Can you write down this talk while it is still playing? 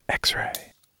X-Ray.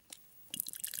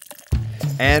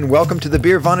 And welcome to the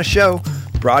Beervana Show,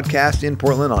 broadcast in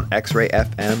Portland on X-Ray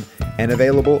FM and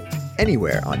available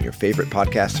anywhere on your favorite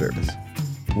podcast service.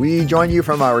 We join you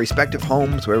from our respective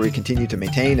homes where we continue to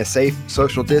maintain a safe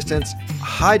social distance.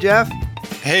 Hi, Jeff.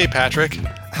 Hey, Patrick.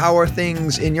 How are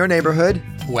things in your neighborhood?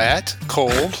 Wet,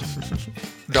 cold,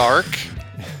 dark.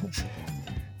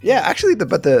 Yeah, actually,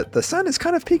 but the sun is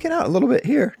kind of peeking out a little bit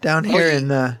here, down here in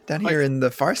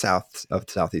the far south of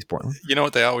southeast Portland. You know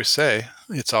what they always say?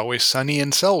 It's always sunny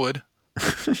in Selwood.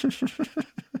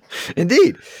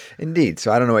 Indeed.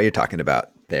 So I don't know what you're talking about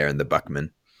there in the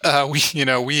Buckman. We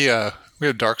have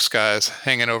dark skies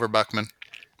hanging over Buckman.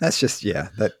 That's just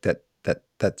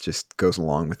that just goes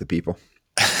along with the people.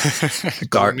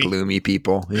 Dark, gloomy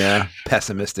people. Yeah,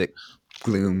 pessimistic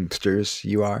gloomsters.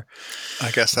 You are.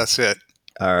 I guess that's it.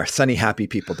 Our sunny, happy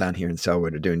people down here in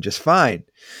Selwood are doing just fine.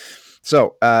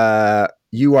 So,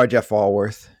 you are Jeff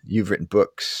Allworth. You've written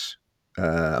books.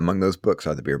 Among those books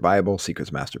are The Beer Bible, Secrets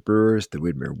of Master Brewers, The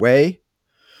Widmer Way.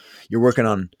 You're working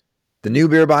on the new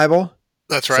Beer Bible.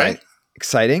 That's right.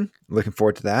 Exciting. Looking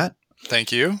forward to that.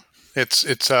 Thank you.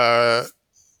 It's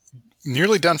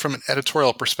nearly done from an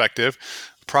editorial perspective.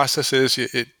 The process is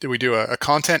we do a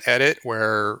content edit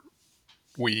where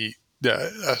we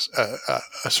a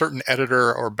certain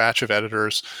editor or batch of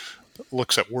editors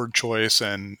looks at word choice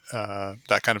and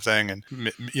that kind of thing, and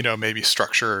maybe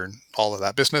structure and all of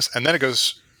that business, and then we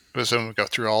go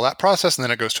through all that process, and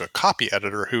then it goes to a copy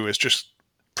editor who is just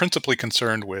principally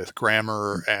concerned with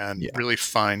grammar and really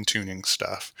fine-tuning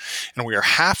stuff. And we are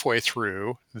halfway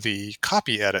through the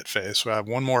copy edit phase. So I have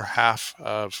one more half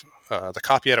of the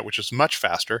copy edit, which is much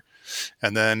faster.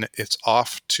 And then it's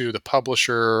off to the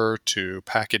publisher to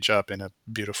package up in a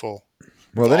beautiful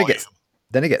volume.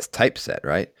 Then it gets typeset,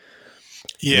 right?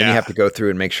 Yeah. And then you have to go through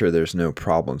and make sure there's no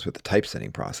problems with the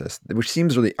typesetting process, which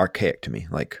seems really archaic to me.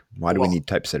 Like, why do we need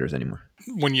typesetters anymore?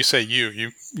 When you say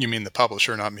you mean the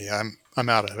publisher, not me. I'm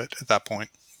out of it at that point.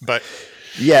 But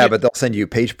but they'll send you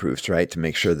page proofs, right, to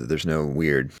make sure that there's no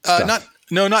weird stuff.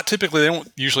 Not typically. They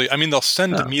don't usually. I mean, they'll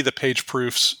send me the page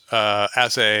proofs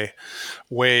as a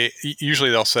way.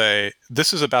 Usually, they'll say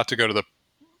this is about to go to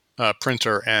the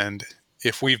printer, and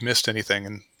if we've missed anything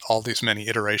in all these many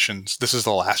iterations, this is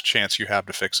the last chance you have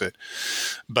to fix it.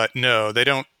 But no, they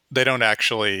don't. They don't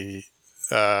actually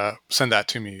send that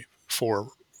to me for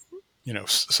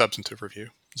substantive review.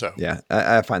 So yeah,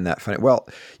 I find that funny. Well,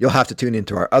 you'll have to tune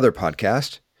into our other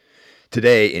podcast,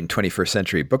 Today in 21st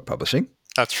Century Book Publishing.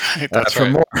 That's right. That's for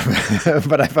right. More.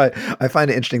 But I find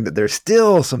it interesting that there's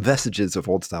still some vestiges of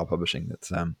old style publishing that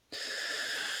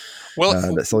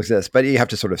still exists. But you have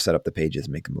to sort of set up the pages,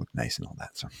 make them look nice and all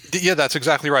that. So yeah, that's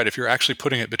exactly right. If you're actually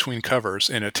putting it between covers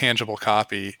in a tangible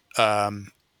copy,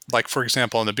 like for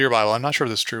example in the Beer Bible, I'm not sure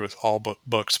if this is true with all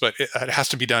books, but it has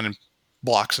to be done in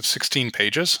blocks of 16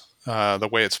 pages. The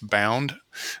way it's bound.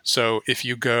 So if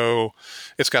you go,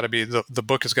 it's got to be, the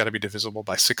book has got to be divisible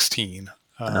by 16.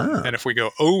 And if we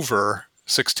go over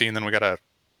 16, then we got to,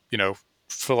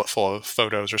 fill it full of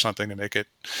photos or something to make it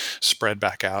spread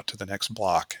back out to the next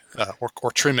block,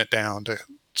 or trim it down to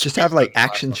just have like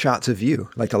action shots of you.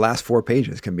 Like the last 4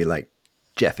 pages can be like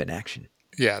Jeff in action.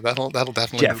 Yeah, that'll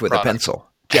definitely Jeff with a pencil.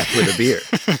 Jeff with a beer.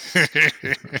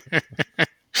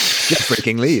 Jeff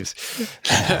breaking leaves.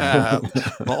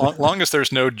 Long as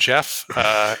there's no Jeff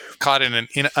caught in an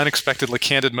unexpectedly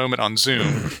candid moment on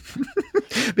Zoom.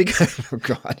 Because, oh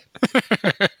God.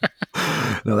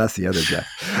 No, that's the other Jeff.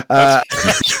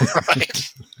 That's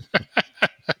right.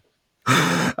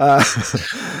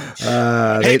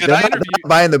 They're not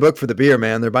buying the book for the beer,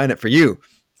 man. They're buying it for you.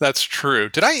 That's true.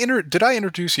 Did I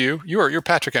introduce you? You're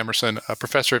Patrick Emerson, a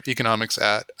professor of economics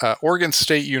at Oregon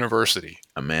State University.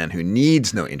 A man who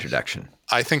needs no introduction.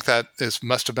 I think that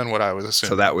must have been what I was assuming.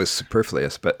 So that was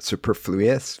superfluous. But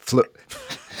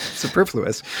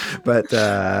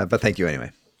thank you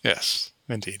anyway. Yes,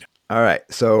 indeed. All right.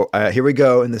 So here we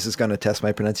go, and this is going to test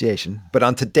my pronunciation. But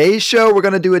on today's show, we're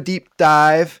going to do a deep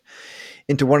dive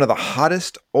into one of the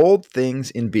hottest old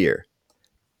things in beer,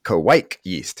 Kveik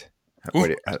yeast. How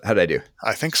did I do?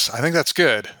 I think that's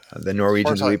good. The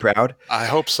Norwegians will be proud. I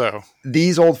hope so.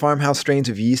 These old farmhouse strains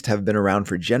of yeast have been around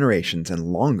for generations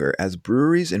and longer as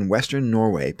breweries in Western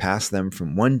Norway pass them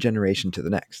from one generation to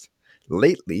the next.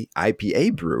 Lately,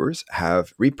 IPA brewers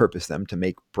have repurposed them to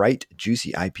make bright,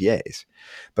 juicy IPAs,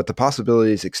 but the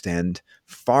possibilities extend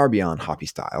far beyond hoppy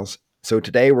styles. So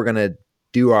today we're going to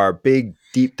do our big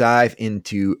deep dive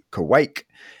into Kveik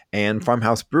and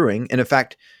farmhouse brewing. And in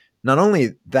fact, not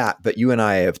only that, but you and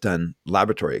I have done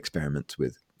laboratory experiments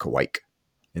with Kveik.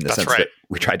 in the That's sense that right.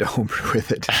 we tried to homebrew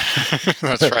with it.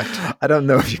 That's right. I don't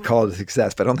know if you call it a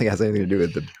success, but I don't think it has anything to do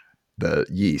with the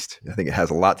yeast. I think it has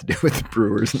a lot to do with the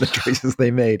brewers and the choices they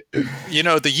made.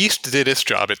 The yeast did its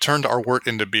job. It turned our wort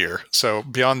into beer. So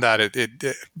beyond that,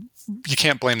 you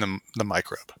can't blame the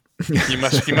microbe. You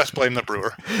must blame the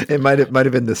brewer. It might have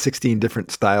been the 16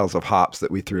 different styles of hops that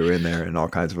we threw in there and all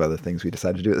kinds of other things we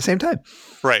decided to do at the same time.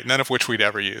 Right, none of which we'd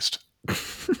ever used.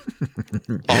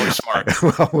 Always smart.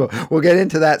 Well, we'll get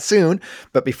into that soon.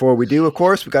 But before we do, of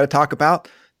course, we've got to talk about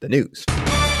the news.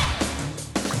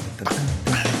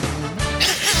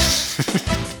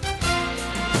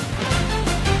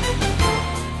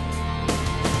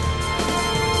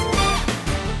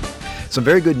 Some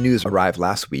very good news arrived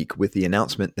last week with the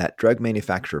announcement that drug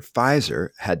manufacturer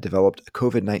Pfizer had developed a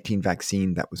COVID-19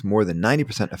 vaccine that was more than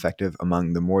 90% effective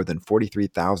among the more than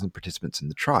 43,000 participants in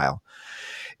the trial.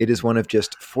 It is one of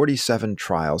just 47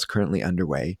 trials currently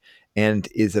underway and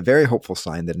is a very hopeful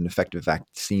sign that an effective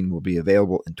vaccine will be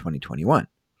available in 2021.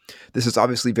 This is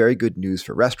obviously very good news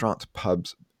for restaurants,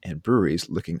 pubs, and breweries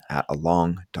looking at a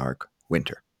long, dark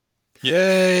winter.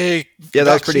 Yay! Yeah,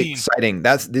 that was pretty exciting.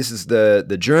 This is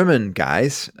the German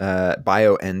guys,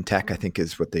 BioNTech, I think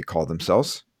is what they call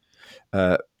themselves.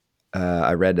 I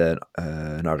read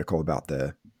an article about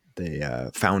the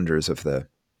founders of the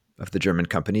German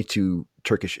company, two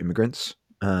Turkish immigrants,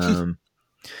 and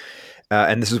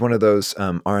this is one of those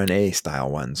RNA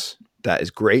style ones that is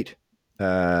great.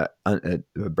 A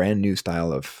brand new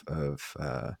style of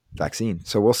vaccine.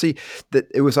 So we'll see. That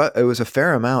it was a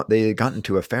fair amount. They had gotten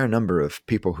to a fair number of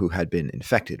people who had been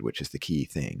infected, which is the key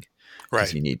thing.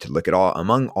 Right. You need to look at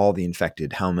among all the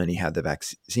infected, how many had the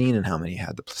vaccine and how many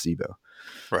had the placebo.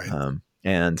 Right.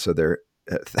 And so they're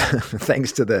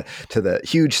thanks to the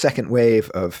huge second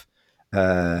wave of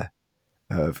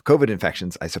COVID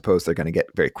infections, I suppose they're going to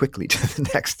get very quickly to the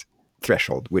next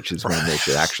threshold, which is when they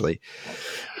should actually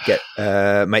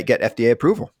might get FDA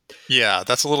approval. Yeah,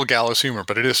 that's a little gallows humor,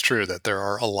 but it is true that there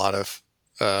are a lot of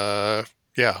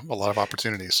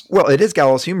opportunities. Well, it is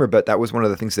gallows humor, but that was one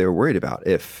of the things they were worried about.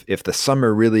 If the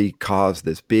summer really caused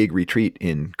this big retreat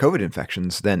in COVID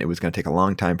infections, then it was going to take a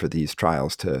long time for these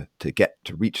trials to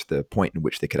reach the point in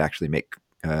which they could actually make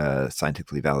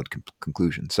scientifically valid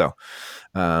conclusions. So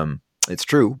it's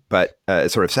true, but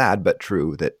it's sort of sad, but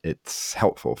true that it's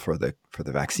helpful for the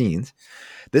vaccines.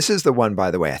 This is the one,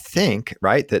 by the way, I think,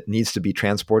 right, that needs to be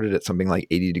transported at something like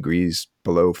 80 degrees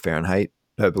below Fahrenheit,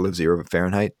 below 0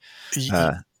 Fahrenheit.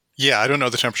 Yeah, I don't know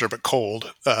the temperature, but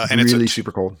cold. And really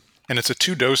super cold. And it's a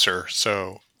 2-doser,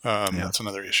 so that's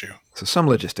another issue. So some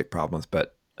logistic problems,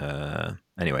 but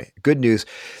anyway, good news.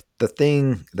 The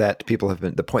point that people have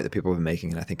been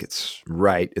making, and I think it's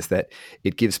right, is that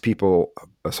it gives people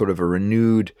a sort of a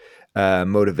renewed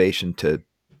motivation to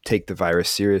take the virus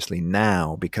seriously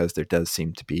now, because there does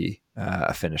seem to be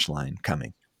a finish line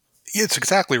coming. It's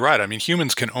exactly right. I mean,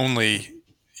 humans can only,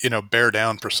 bear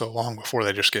down for so long before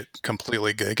they just get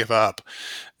completely give up.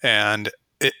 And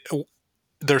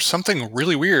there's something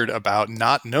really weird about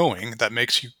not knowing that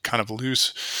makes you kind of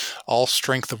lose all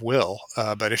strength of will.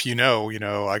 But if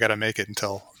I got to make it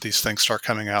until these things start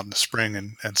coming out in the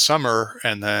spring and summer,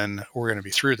 and then we're going to be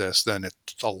through this, then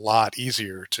it's a lot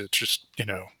easier to just,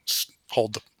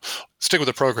 stick with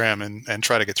the program and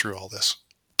try to get through all this.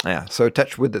 Yeah. So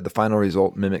touch wood that the final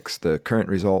result mimics the current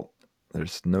result.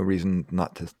 There's no reason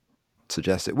not to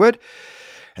suggest it would.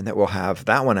 And that we'll have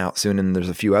that one out soon. And there's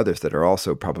a few others that are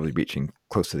also probably reaching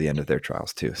close to the end of their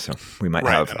trials too. So we might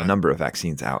have a number of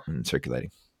vaccines out and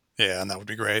circulating. Yeah, and that would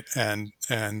be great. And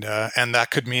that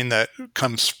could mean that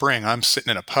come spring, I'm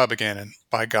sitting in a pub again, and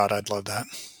by God, I'd love that.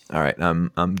 All right,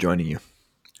 I'm joining you.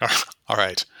 All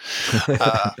right.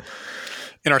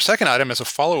 In our second item, as a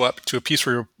follow-up to a piece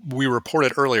we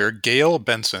reported earlier, Gail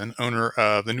Benson, owner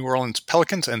of the New Orleans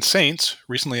Pelicans and Saints,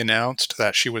 recently announced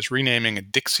that she was renaming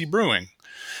Dixie Brewing.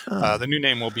 The new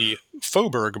name will be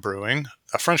Faubourg Brewing,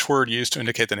 a French word used to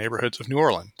indicate the neighborhoods of New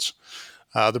Orleans.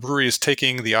 The brewery is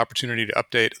taking the opportunity to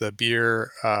update the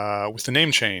beer with the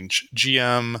name change.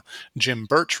 GM Jim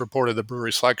Birch reported the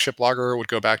brewery's flagship lager would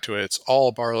go back to its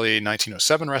all-barley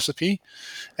 1907 recipe,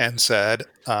 and said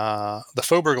the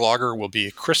Faubourg lager will be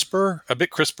a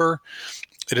bit crisper.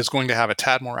 It is going to have a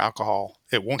tad more alcohol.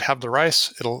 It won't have the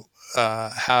rice. It'll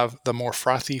have the more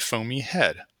frothy, foamy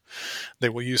head. They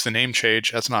will use the name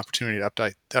change as an opportunity to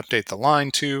update the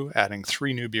line too, adding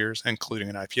 3 new beers, including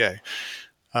an IPA.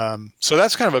 So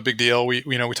that's kind of a big deal. We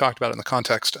talked about it in the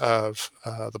context of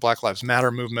the Black Lives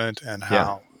Matter movement, and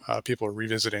how people are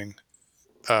revisiting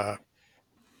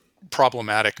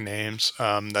problematic names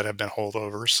that have been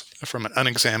holdovers from an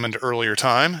unexamined earlier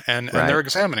time, and they're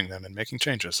examining them and making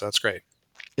changes. So that's great.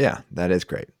 Yeah, that is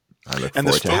great. I look And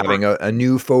this forward to having Faubourg, a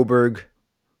new Faubourg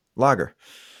lager.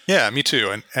 yeah, me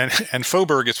too. And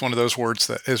Faubourg is one of those words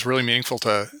that is really meaningful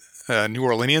to New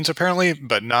Orleanians apparently,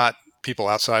 but not people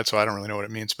outside. So I don't really know what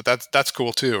it means. But that's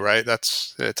cool too, right?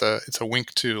 It's a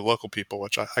wink to local people,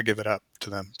 which I give it up to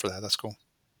them for that. That's cool.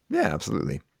 Yeah,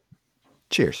 absolutely.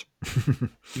 Cheers.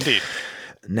 Indeed.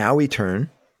 Now we turn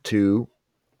to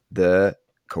the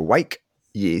Kawike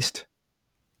yeast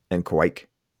and Kawike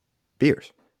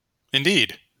beers.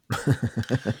 Indeed.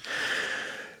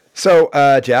 So,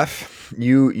 Jeff,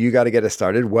 you got to get us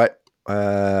started. What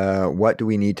do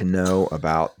we need to know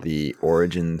about the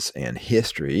origins and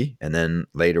history, and then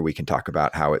later we can talk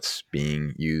about how it's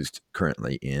being used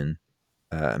currently in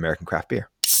American craft beer.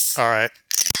 All right.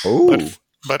 Oh,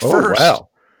 But oh first, wow!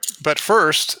 but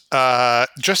first,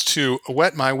 just to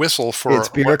wet my whistle for It's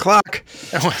beer o'clock.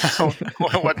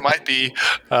 what might be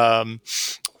a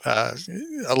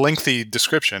lengthy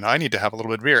description, I need to have a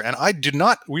little bit of beer. And I did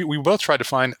not, we both tried to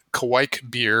find Kawike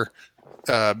beer,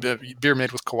 beer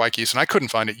made with Kawike yeast, and I couldn't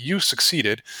find it. You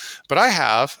succeeded. But I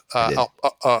have a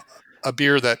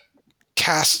beer that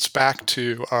casts back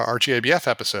to our GABF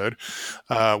episode.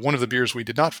 One of the beers we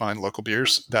did not find, local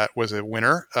beers, that was a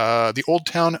winner, the Old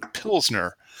Town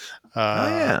Pilsner. Oh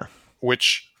yeah,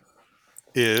 which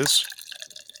is,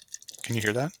 can you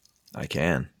hear that? I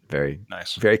can. Very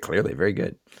Nice. very clearly. Very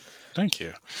good. Thank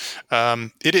you.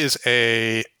 It is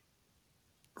a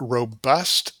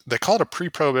robust, they call it a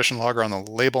pre-prohibition lager on the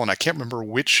label, and I can't remember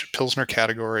which Pilsner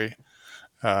category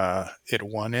it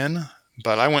won in,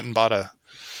 but I went and bought a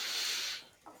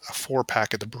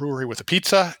 4-pack at the brewery with a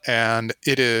pizza, and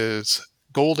it is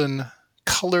golden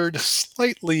colored,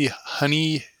 slightly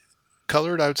honey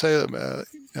colored, I would say,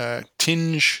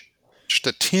 tinge, just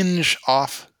a tinge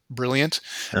off brilliant.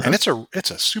 Uh-huh. And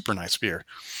it's a super nice beer.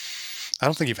 I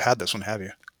don't think you've had this one, have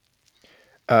you?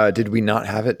 Did we not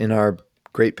have it in our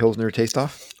Great Pilsner Taste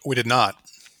Off? We did not.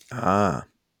 Ah.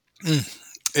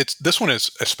 This one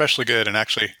is especially good, and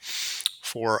actually,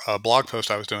 for a blog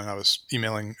post I was doing, I was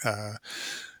emailing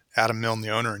Adam Milne, the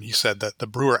owner, and he said that the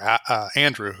brewer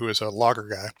Andrew, who is a lager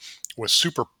guy, was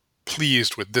super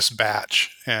pleased with this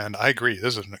batch, and I agree.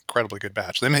 This is an incredibly good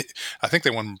batch. I think they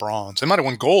won bronze. They might have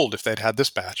won gold if they'd had this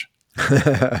batch.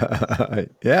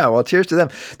 Yeah, well, cheers to them.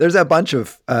 There's a bunch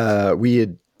of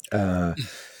weird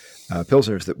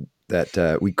pilsners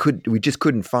that we just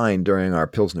couldn't find during our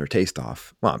Pilsner Taste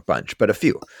Off. Well, a bunch, but a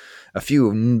few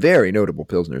very notable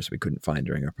pilsners we couldn't find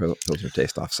during our Pilsner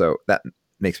Taste Off. So that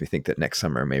makes me think that next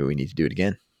summer maybe we need to do it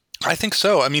again. I think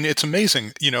so. I mean, it's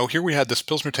amazing. Here we had this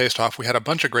Pilsner Taste Off. We had a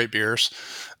bunch of great beers,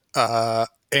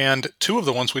 and 2 of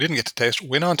the ones we didn't get to taste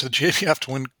went on to the GABF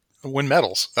to win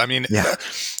medals. I mean, yeah.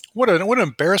 What an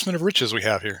embarrassment of riches we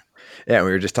have here. Yeah,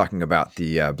 we were just talking about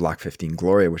the Block 15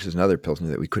 Gloria, which is another Pilsner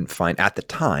that we couldn't find at the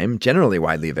time, generally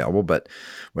widely available, but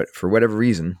for whatever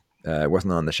reason, it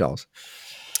wasn't on the shelves.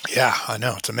 Yeah, I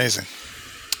know. It's amazing.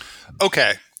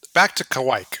 Okay, back to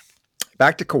Kawike.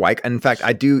 Back to Kawike. In fact,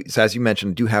 I do, so as you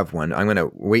mentioned, do have one. I'm going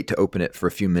to wait to open it for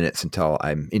a few minutes until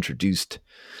I'm introduced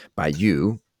by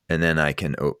you, and then I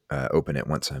can open it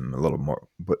once I'm a little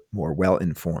more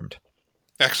well-informed.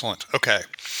 Excellent. Okay.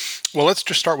 Well, let's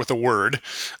just start with the word,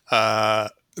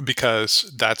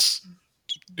 because it's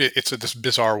this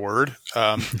bizarre word.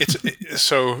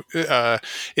 It's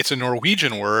a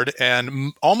Norwegian word,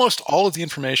 and almost all of the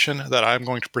information that I'm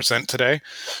going to present today,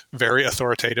 very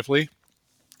authoritatively,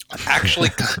 actually,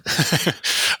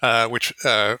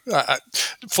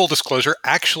 full disclosure,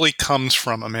 actually comes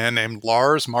from a man named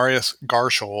Lars Marius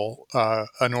Garskjold,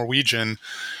 a Norwegian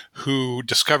who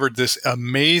discovered this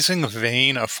amazing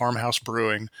vein of farmhouse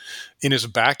brewing in his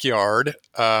backyard,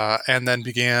 and then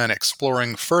began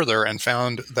exploring further and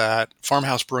found that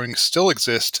farmhouse brewing still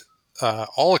exists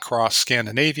all across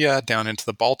Scandinavia, down into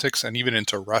the Baltics, and even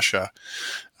into Russia,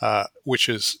 which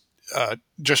is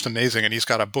just amazing. And he's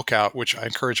got a book out, which I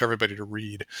encourage everybody to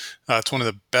read. It's one of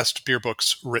the best beer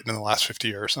books written in the last 50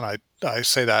 years. And I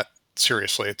say that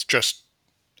seriously. It's just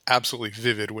absolutely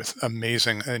vivid with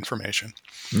amazing information.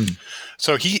 Mm.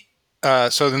 So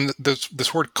then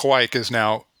this word Kawike is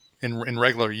now in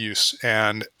regular use,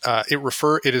 and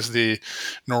it is the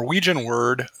Norwegian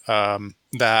word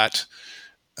that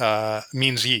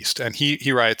means yeast. And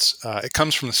he writes, it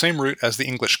comes from the same root as the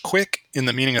English quick in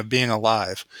the meaning of being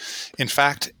alive. In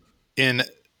fact, in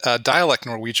dialect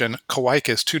Norwegian, Kawike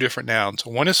is 2 different nouns.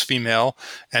 One is female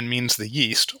and means the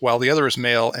yeast, while the other is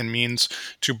male and means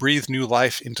to breathe new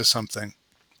life into something.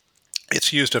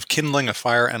 It's used of kindling a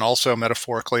fire and also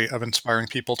metaphorically of inspiring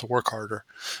people to work harder.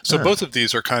 So both of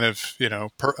these are kind of,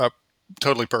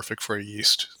 totally perfect for a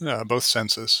yeast, both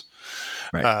senses.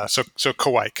 Right. So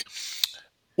Kawike.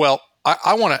 Well,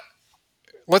 I want to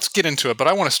let's get into it, but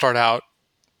I want to start out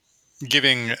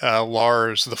giving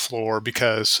Lars the floor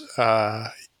because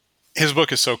his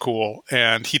book is so cool,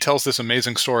 and he tells this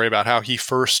amazing story about how he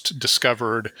first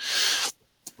discovered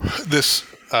this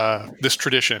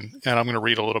tradition, and I'm going to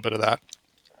read a little bit of that.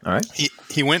 All right.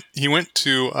 He went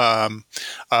to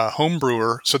a home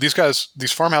brewer. So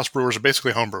these farmhouse brewers are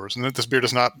basically home brewers, and this beer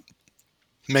does not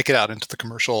make it out into the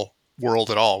commercial world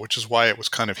at all, which is why it was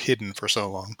kind of hidden for so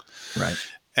long. Right.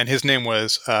 And his name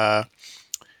was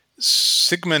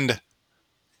Sigmund.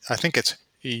 I think it's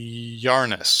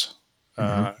Jarness.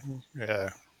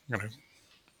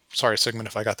 Sorry, Sigmund,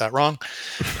 if I got that wrong.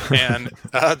 And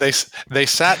they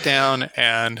sat down,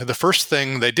 and the first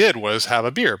thing they did was have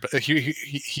a beer. But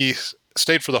he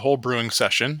stayed for the whole brewing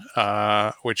session,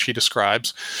 which he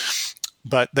describes.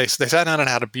 But they sat down and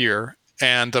had a beer,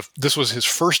 and this was his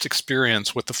first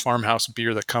experience with the farmhouse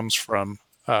beer that comes from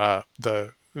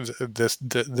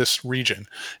this region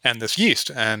and this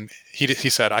yeast. And he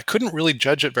said, I couldn't really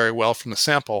judge it very well from the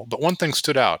sample, but one thing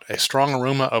stood out: a strong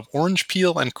aroma of orange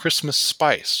peel and Christmas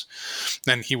spice.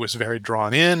 And he was very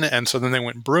drawn in, and so then they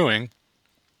went brewing.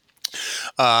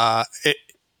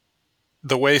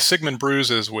 The way Sigmund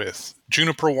brews is with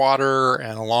juniper water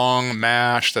and a long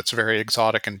mash that's very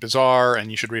exotic and bizarre, and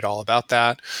you should read all about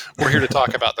that. We're here to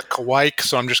talk about the Kawike,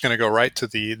 so I'm just going to go right to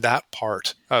that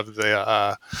part of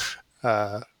the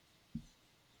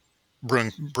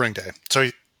brewing day. So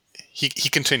he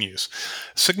continues.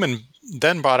 Sigmund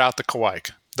then brought out the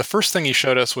Kawike. The first thing he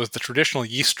showed us was the traditional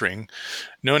yeast string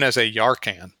known as a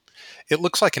yarkan. It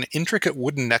looks like an intricate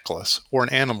wooden necklace or an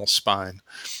animal spine.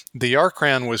 The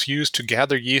yarkan was used to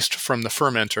gather yeast from the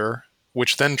fermenter,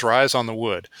 which then dries on the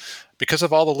wood. Because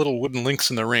of all the little wooden links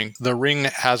in the ring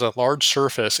has a large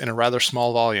surface in a rather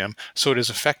small volume, so it is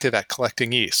effective at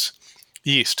collecting yeast.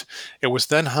 It was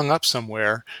then hung up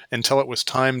somewhere until it was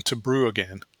time to brew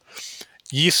again.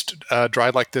 Yeast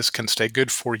dried like this can stay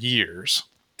good for years.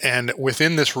 And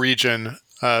within this region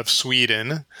of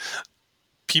Sweden,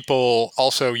 people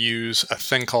also use a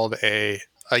thing called a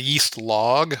yeast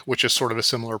log, which is sort of a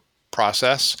similar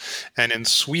process. And in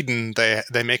Sweden,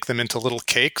 they make them into little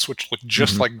cakes, which look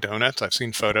just like donuts. I've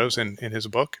seen photos in his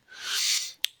book,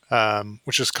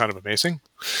 which is kind of amazing.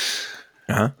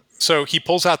 Uh-huh. So he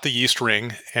pulls out the yeast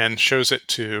ring and shows it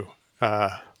to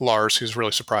Lars, who's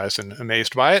really surprised and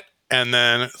amazed by it, and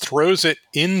then throws it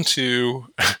into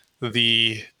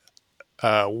the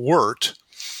wort,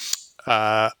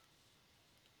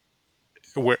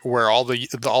 where all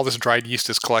this dried yeast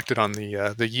is collected on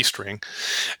the yeast ring.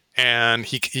 And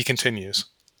he continues.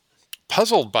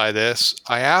 Puzzled by this,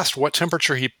 I asked what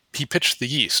temperature he pitched the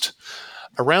yeast.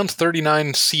 Around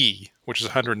 39 C, which is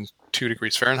 102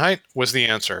 degrees Fahrenheit, was the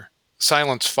answer.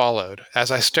 Silence followed as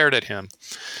I stared at him.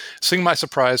 Seeing my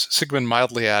surprise, Sigmund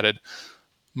mildly added,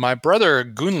 my brother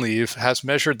Gunnleif has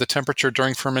measured the temperature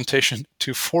during fermentation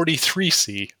to 43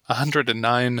 C,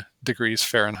 109 degrees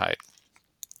Fahrenheit.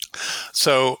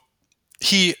 So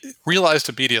he realized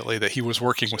immediately that he was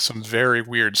working with some very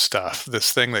weird stuff,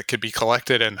 this thing that could be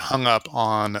collected and hung up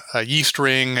on a yeast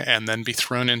ring and then be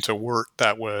thrown into wort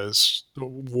that was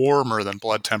warmer than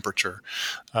blood temperature,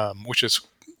 which is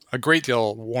a great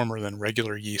deal warmer than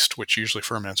regular yeast, which usually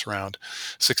ferments around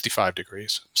 65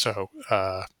 degrees. So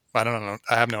I don't know.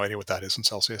 I have no idea what that is in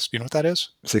Celsius. Do you know what that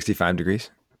is? 65 degrees?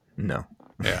 No.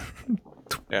 Yeah.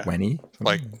 20?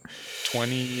 Like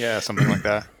 20, yeah, something like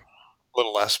that. A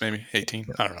little less, maybe 18.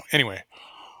 I don't know. Anyway,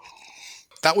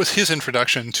 that was his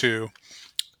introduction to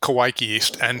Kawike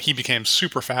yeast, and he became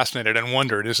super fascinated and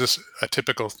wondered, is this a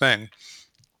typical thing?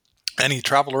 And he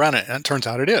traveled around it, and it turns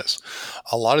out it is.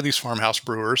 A lot of these farmhouse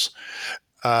brewers,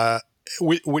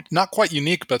 not quite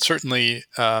unique, but certainly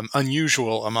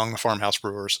unusual among the farmhouse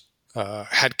brewers,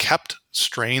 had kept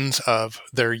strains of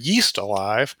their yeast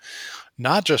alive,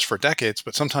 not just for decades,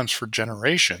 but sometimes for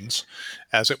generations,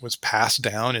 as it was passed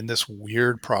down in this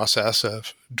weird process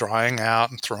of drying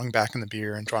out and throwing back in the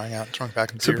beer and drying out and throwing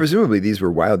back in the beer. So presumably these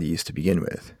were wild yeast to begin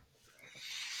with.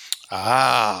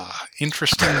 Ah,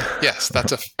 interesting. Yes,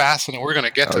 that's a fascinating. We're going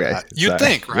to get to that. You'd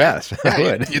think, right? Yes, I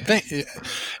would. You'd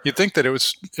think that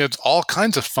it's all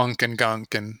kinds of funk and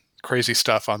gunk and crazy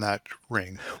stuff on that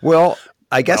ring. Well,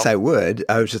 I guess I would.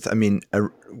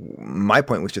 My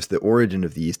point was just the origin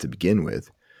of the yeast to begin with.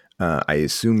 I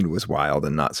assumed was wild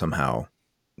and not somehow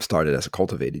started as a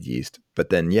cultivated yeast. But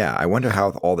then, yeah, I wonder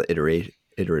how all the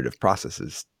iterative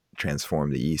processes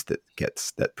transform the yeast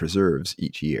that preserves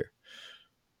each year.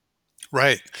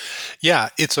 Right. Yeah,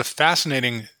 it's a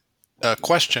fascinating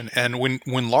question. And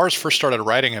when Lars first started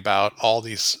writing about all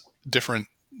these different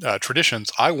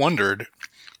traditions, I wondered,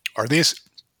 are these,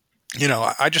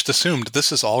 I just assumed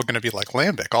this is all going to be like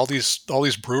lambic. All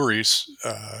these breweries,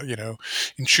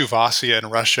 in Chuvassia in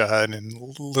Russia and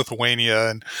in Lithuania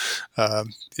and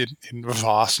in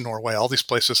Voss, Norway, all these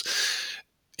places,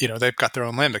 they've got their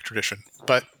own lambic tradition.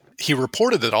 But he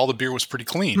reported that all the beer was pretty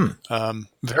clean.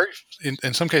 Very,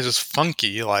 in some cases,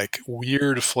 funky, like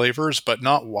weird flavors, but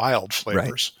not wild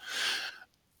flavors.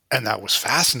 Right. And that was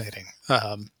fascinating.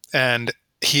 And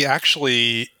he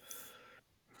actually,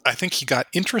 I think he got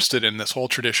interested in this whole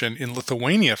tradition in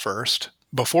Lithuania first,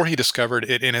 before he discovered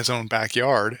it in his own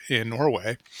backyard in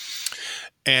Norway.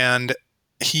 And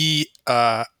he,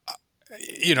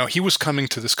 he was coming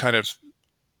to this kind of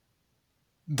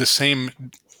the same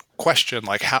question,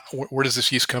 like where does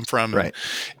this yeast come from? Right.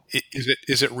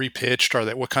 Is it repitched?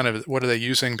 What are they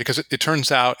using? Because it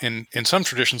turns out in some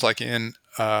traditions, like in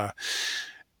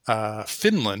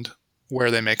Finland,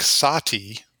 where they make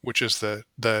sati, which is the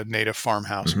native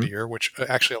farmhouse beer, which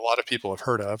actually a lot of people have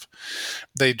heard of,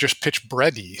 they just pitch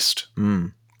bread yeast.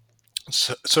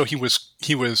 So he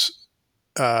was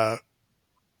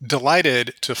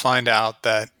delighted to find out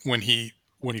that when he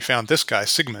found this guy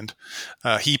Sigmund,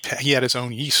 he had his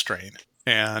own yeast strain,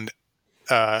 and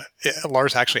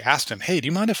Lars actually asked him, "Hey, do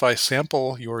you mind if I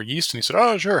sample your yeast?" And he said,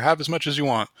 "Oh, sure, have as much as you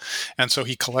want." And so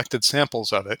he collected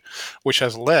samples of it, which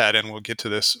has led, and we'll get to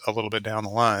this a little bit down the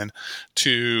line,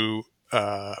 to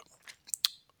a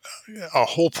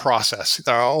whole process,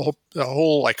 a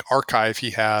whole like archive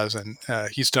he has, and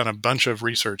he's done a bunch of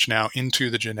research now into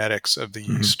the genetics of the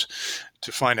yeast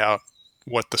to find out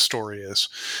what the story is.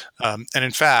 And in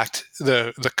fact,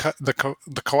 the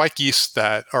Kveik yeasts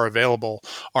that are available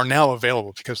are now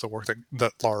available because of the work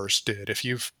that Lars did. If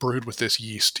you've brewed with this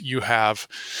yeast, you have,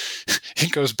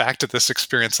 it goes back to this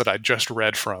experience that I just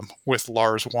read from, with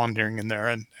Lars wandering in there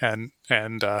and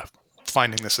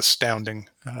finding this astounding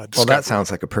discovery. Well, that sounds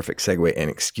like a perfect segue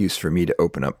and excuse for me to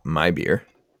open up my beer.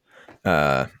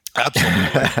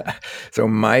 Absolutely. So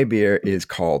my beer is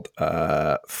called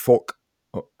Folk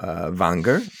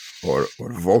Vanger or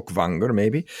Volkvanger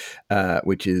maybe,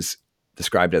 which is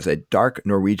described as a dark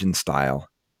Norwegian style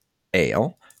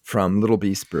ale from Little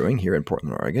Beast Brewing here in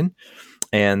Portland, Oregon.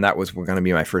 And that was going to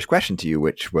be my first question to you,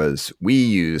 which was, we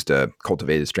used a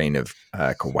cultivated strain of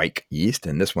Kveik yeast,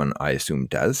 and this one I assume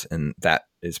does, and that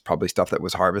is probably stuff that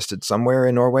was harvested somewhere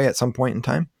in Norway at some point in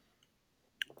time.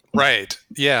 Right.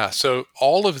 Yeah. So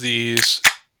all of these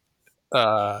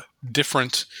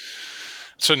different,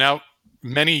 so now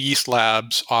many yeast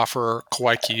labs offer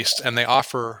Kveik yeast, and they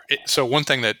offer it. So one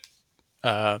thing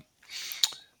that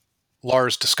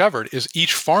Lars discovered is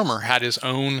each farmer had his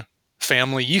own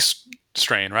family yeast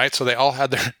strain, right? So they all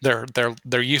had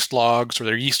their yeast logs or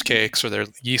their yeast cakes or their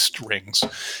yeast rings,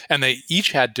 and they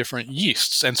each had different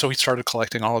yeasts. And so he started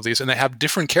collecting all of these, and they have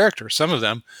different characters. Some of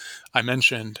them, I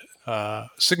mentioned,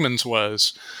 Sigmund's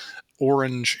was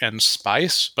orange and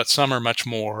spice, but some are much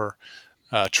more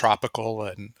tropical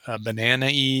and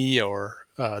banana-y, or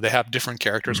they have different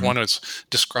characters. One is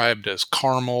described as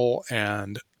caramel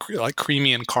and like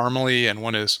creamy and caramely, and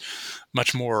one is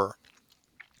much more,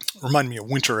 remind me of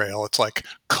winter ale. It's like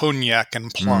cognac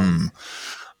and plum.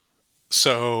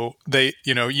 So they,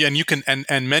 and you can,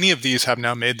 and many of these have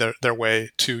now made their way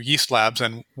to yeast labs.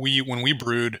 And when we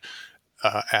brewed,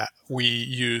 we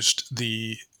used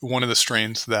one of the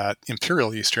strains that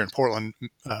Imperial Yeast here in Portland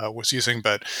was using,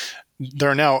 but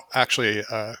there are now actually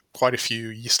quite a few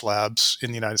yeast labs in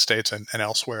the United States and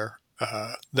elsewhere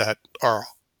that are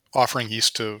offering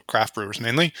yeast to craft brewers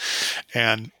mainly,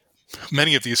 and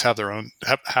many of these have their own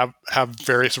have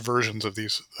various versions of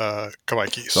these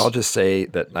Kveik yeast. So I'll just say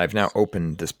that I've now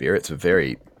opened this beer. It's a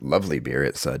very lovely beer.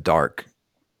 It's dark,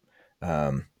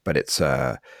 but it's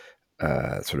sort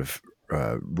of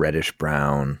reddish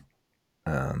brown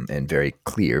and very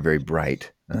clear, very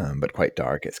bright, but quite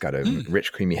dark. It's got a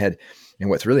rich, creamy head. And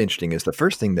what's really interesting is the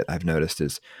first thing that I've noticed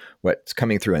is what's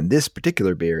coming through in this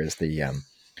particular beer is the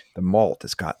malt.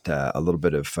 It's got a little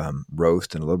bit of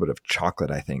roast and a little bit of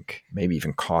chocolate, I think, maybe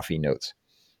even coffee notes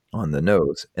on the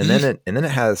nose. And then it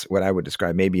has what I would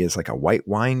describe maybe as like a white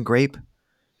wine grape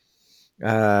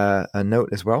a note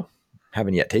as well.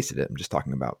 Haven't yet tasted it. I'm just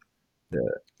talking about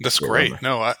That's great. Aroma.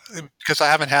 No, because I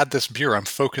haven't had this beer, I'm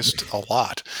focused a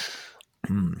lot.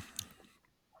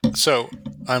 So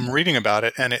I'm reading about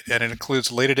it, and it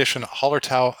includes late edition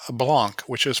Hallertau Blanc,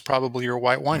 which is probably your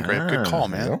white wine grape. Good call,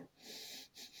 man.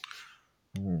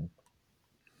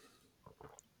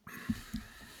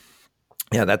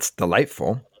 Yeah, that's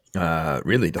delightful.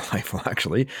 Really delightful,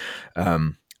 actually.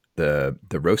 The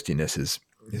roastiness is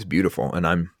is beautiful, and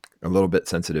I'm a little bit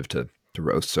sensitive to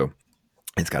roast, so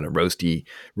it's got a roasty,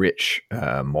 rich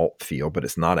malt feel, but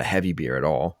it's not a heavy beer at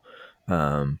all.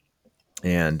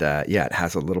 And yeah, it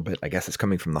has a little bit. I guess it's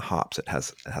coming from the hops. It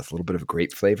has a little bit of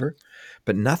grape flavor,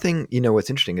 but nothing. What's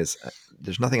interesting is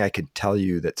there's nothing I could tell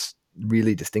you that's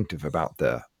really distinctive about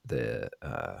the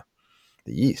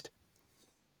yeast.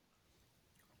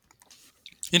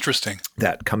 Interesting.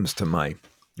 That comes to my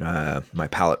my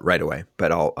palate right away,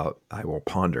 but I will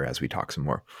ponder as we talk some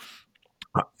more.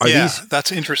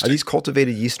 That's interesting. Are these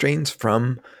cultivated yeast strains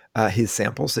from his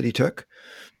samples that he took?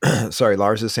 Sorry,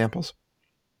 Lars's samples.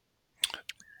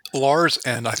 Lars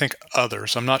and I think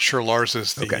others. I'm not sure Lars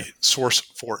is the source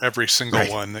for every single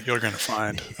one that you're going to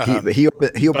find. He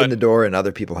opened the door, and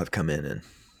other people have come in. And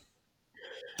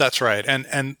that's right.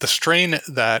 And the strain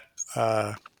that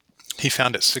he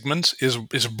found at Sigmund's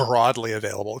is broadly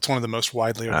available. It's one of the most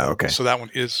widely available. So that one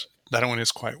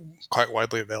is quite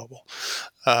widely available.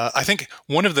 I think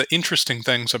one of the interesting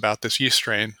things about this yeast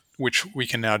strain, which we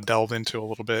can now delve into a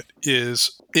little bit,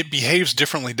 is it behaves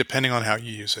differently depending on how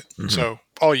you use it. Mm-hmm. So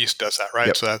all yeast does that, right?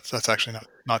 Yep. So that's actually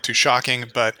not too shocking.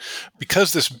 But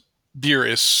because this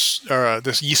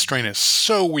this yeast strain is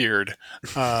so weird,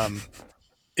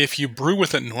 if you brew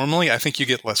with it normally, I think you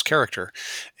get less character.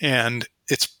 And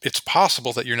it's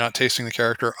possible that you're not tasting the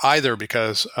character either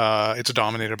because it's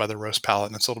dominated by the roast palate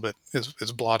and it's a little bit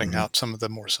is blotting out some of the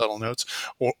more subtle notes,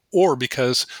 or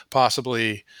because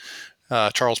possibly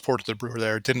Charles Porter, the brewer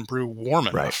there, didn't brew warm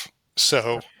enough. Right.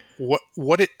 So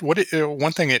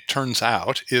one thing it turns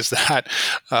out is that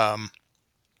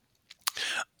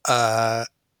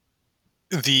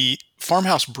the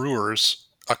farmhouse brewers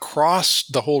across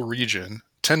the whole region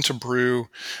tend to brew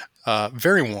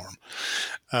very warm.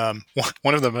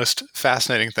 One of the most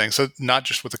fascinating things, so not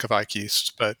just with the Kveik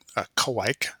yeasts, but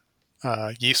Kveik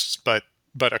yeasts, but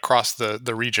across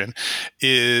the region,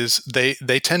 is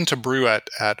they tend to brew at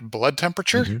blood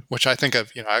temperature, which I think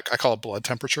of, I call it blood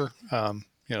temperature.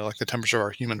 Like the temperature of our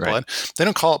human blood. They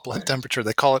don't call it blood temperature.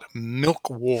 They call it milk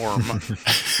warm,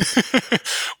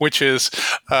 which is,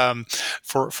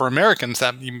 for Americans,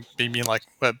 that may mean like,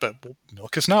 but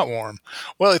milk is not warm.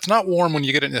 Well, it's not warm when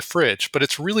you get it in the fridge, but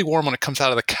it's really warm when it comes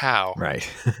out of the cow. Right.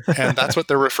 And that's what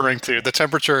they're referring to, the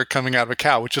temperature coming out of a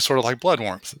cow, which is sort of like blood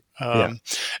warmth.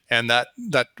 And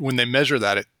that when they measure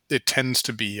that, it tends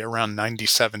to be around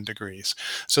 97 degrees.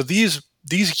 So these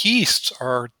yeasts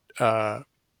are,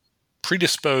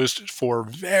 predisposed for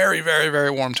very, very,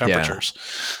 very warm temperatures.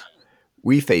 Yeah.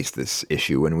 We faced this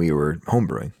issue when we were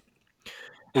homebrewing.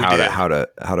 How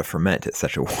to ferment at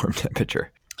such a warm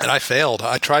temperature. And I failed.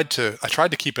 I tried to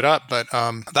keep it up, but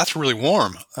that's really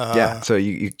warm. So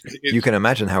you can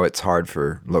imagine how it's hard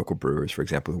for local brewers, for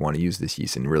example, who want to use this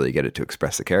yeast and really get it to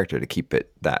express the character to keep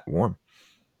it that warm.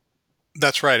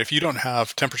 That's right. If you don't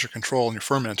have temperature control in your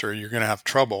fermenter, you're going to have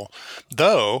trouble.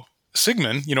 Though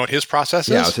Sigmund, you know what his process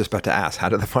is? Yeah, I was just about to ask, how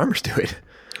do the farmers do it?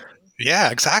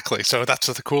 Yeah, exactly. So that's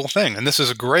the cool thing. And this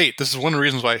is one of the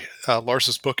reasons why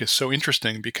Lars's book is so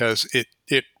interesting, because it's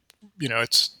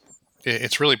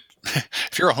really,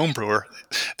 if you're a home brewer,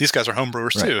 these guys are home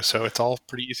brewers too. So it's all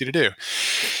pretty easy to do.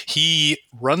 He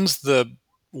runs the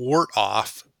wort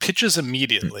off, pitches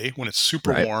immediately when it's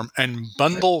super warm, and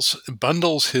bundles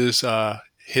his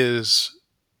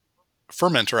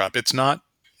fermenter up.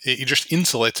 He just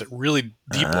insulates it really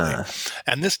deeply.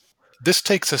 And this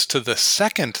takes us to the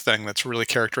second thing that's really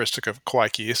characteristic of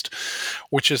Kveik yeast,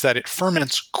 which is that it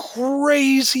ferments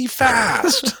crazy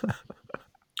fast.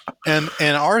 and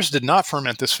ours did not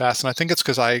ferment this fast, and I think it's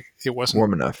because it wasn't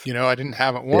warm enough. I didn't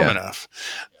have it warm enough.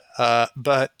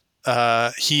 But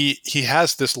he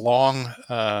has this long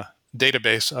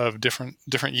database of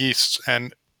different yeasts,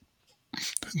 and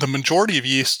the majority of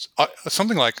yeasts,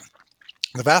 something like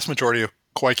the vast majority of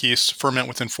Kveik yeasts ferment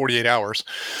within 48 hours,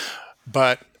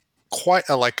 but quite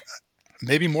like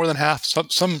maybe more than half,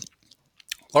 some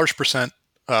large percent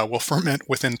will ferment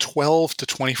within 12 to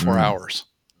 24 hours,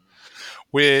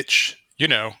 which, you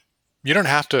don't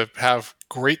have to have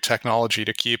great technology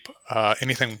to keep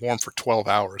anything warm for 12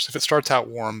 hours. If it starts out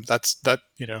warm,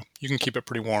 you can keep it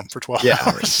pretty warm for 12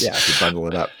 hours. Yeah, if you bundle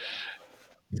it up.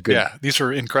 Good. Yeah, these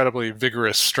are incredibly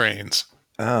vigorous strains.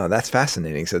 Oh, that's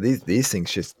fascinating. So these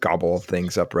things just gobble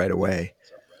things up right away.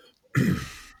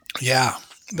 Yeah.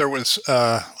 There was,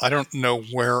 I don't know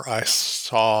where I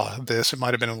saw this. It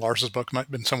might have been in Lars's book, it might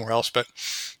have been somewhere else, but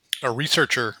a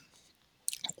researcher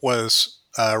was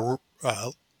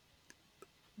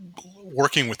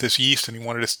working with this yeast, and he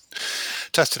wanted to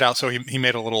test it out. So he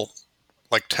made a little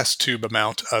like test tube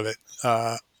amount of it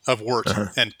of wort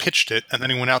and pitched it, and then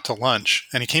he went out to lunch,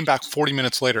 and he came back 40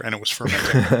 minutes later, and it was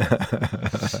fermenting.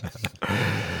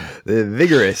 The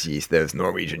vigorous yeast, those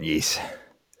Norwegian yeast.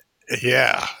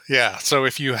 Yeah. So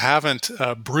if you haven't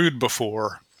brewed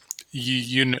before,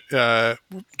 you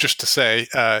just to say,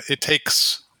 it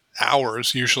takes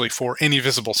hours usually for any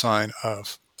visible sign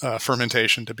of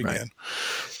fermentation to begin,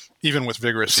 even with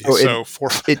vigorous yeast. So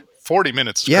for 40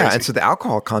 minutes is crazy. And so the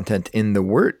alcohol content in the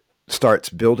wort starts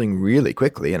building really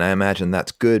quickly, and I imagine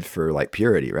that's good for like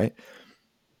purity, right?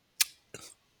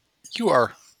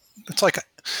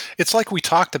 It's like we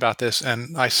talked about this,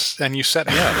 and you set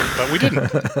me up, but we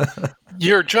didn't.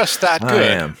 You're just that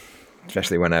good. I am,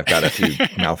 especially when I've got a few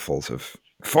mouthfuls of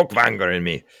Folkvanger in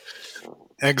me.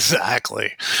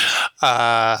 Exactly.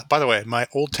 By the way, my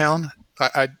Old Town,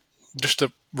 I just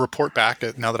to report back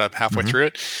now that I'm halfway through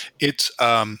it, it's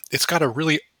got a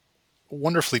really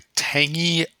wonderfully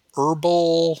tangy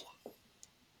herbal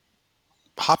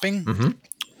hopping,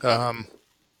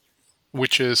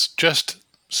 which is just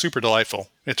super delightful.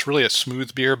 It's really a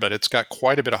smooth beer, but it's got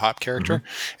quite a bit of hop character,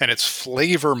 and it's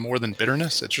flavor more than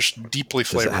bitterness. It's just deeply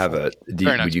flavorful. Does it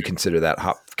have would you consider that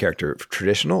hop character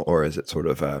traditional, or is it sort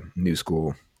of a new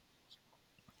school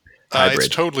hybrid?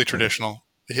 It's totally traditional.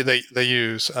 They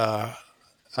use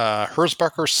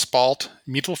Herzbacher, Spalt,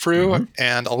 Mittelfrüh,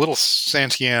 and a little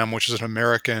Santiam, which is an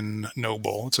American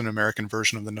noble. It's an American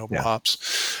version of the noble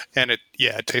hops, and it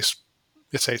tastes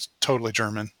totally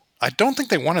German. I don't think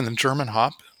they won in the German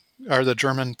hop or the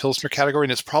German Pilsner category,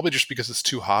 and it's probably just because it's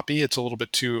too hoppy. It's a little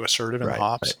bit too assertive in the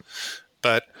hops,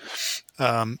 but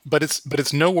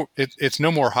it's no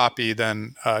more hoppy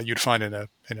than you'd find in a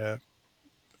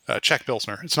Czech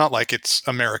Pilsner. It's not like it's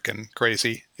American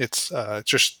crazy. It's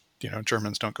just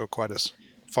Germans don't go quite as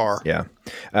far. Yeah,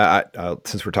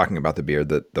 since we're talking about the beer,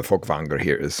 the Folkvanger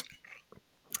here is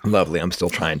lovely. I'm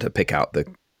still trying to pick out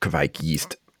the Kveik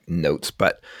yeast notes,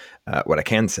 but what I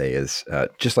can say is,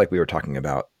 just like we were talking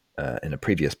about in a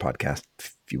previous podcast a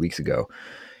few weeks ago,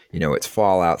 it's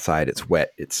fall outside, it's wet,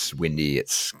 it's windy,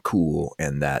 it's cool,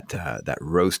 and that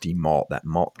roasty malt, that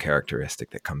malt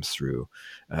characteristic that comes through,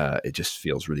 it just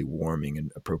feels really warming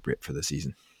and appropriate for the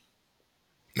season.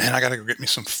 Man, I got to go get me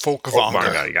some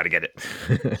Folkvanger. You got to get it.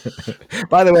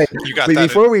 By the way,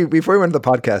 before we went to the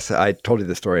podcast, I told you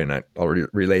the story, and I'll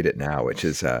relate it now, which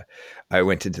is I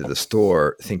went into the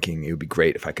store thinking it would be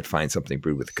great if I could find something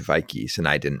brewed with Kveik yeast, and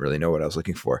I didn't really know what I was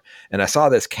looking for. And I saw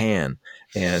this can,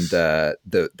 and the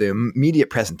immediate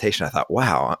presentation, I thought,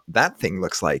 wow, that thing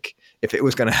looks like if it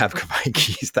was going to have Kveik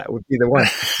yeast, that would be the one.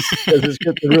 It's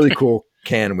a really cool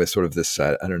can with sort of this,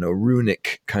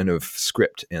 runic kind of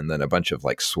script, and then a bunch of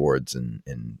like swords and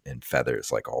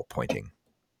feathers, like all pointing.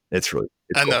 It's cool.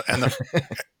 Did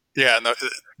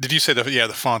you say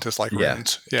the font is like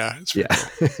runes? Yeah. It's cool.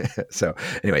 So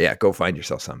anyway, go find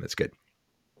yourself some. It's good.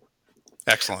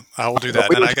 Excellent. I will do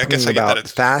that. And I guess I get that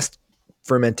it's fast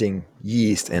fermenting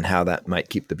yeast and how that might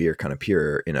keep the beer kind of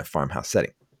pure in a farmhouse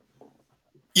setting.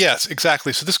 Yes,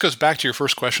 exactly. So this goes back to your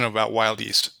first question about wild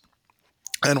yeast.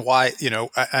 And why,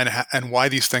 and why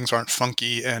these things aren't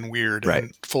funky and weird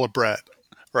and full of bread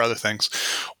or other things.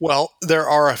 Well, there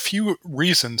are a few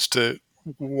reasons to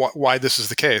why this is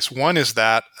the case. One is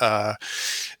that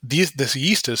this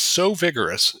yeast is so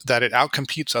vigorous that it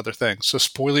outcompetes other things. So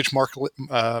spoilage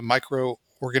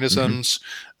microorganisms,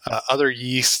 other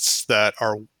yeasts that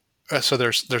are. So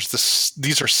there's this.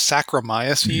 These are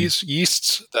Saccharomyces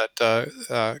yeasts that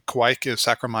Kveik is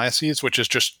Saccharomyces, which is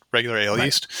just regular ale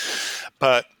yeast.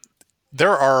 But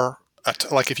there are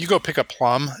like if you go pick a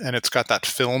plum and it's got that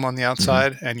film on the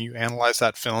outside, and you analyze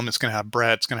that film, it's going to have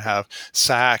bread, it's going to have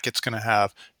sac, it's going to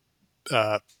have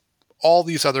all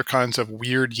these other kinds of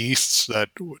weird yeasts that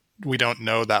we don't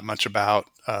know that much about,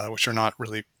 which are not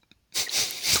really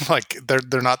like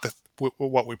they're not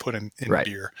what we put in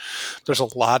beer. There's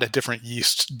a lot of different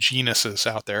yeast genuses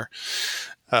out there,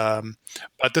 but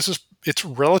it's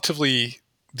relatively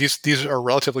these are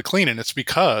relatively clean, and it's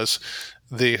because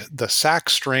the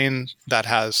sac strain that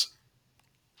has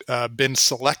been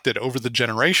selected over the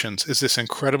generations is this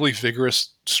incredibly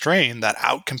vigorous strain that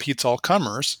outcompetes all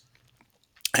comers.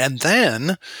 And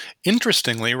then,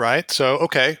 interestingly, so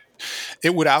okay,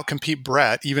 it would outcompete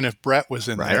Brett even if Brett was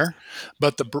in there,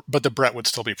 but the Brett would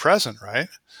still be present, right?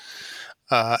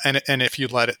 And if you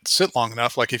let it sit long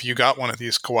enough, like if you got one of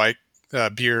these Kveik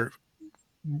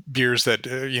beers that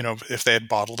if they had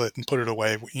bottled it and put it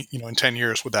away, in 10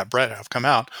 years would that Brett have come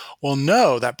out? Well,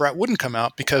 no, that Brett wouldn't come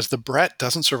out because the Brett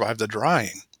doesn't survive the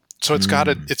drying. So it's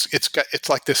it's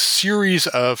like this series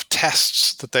of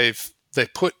tests that they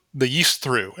put the yeast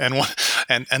through, and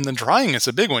the drying is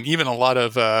a big one. Even a lot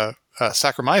of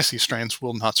Saccharomyces strains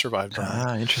will not survive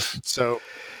drying. Interesting. So,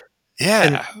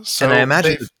 yeah. And I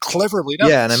imagine, they've cleverly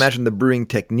done and I this. imagine the brewing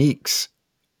techniques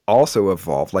also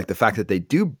evolved. Like the fact that they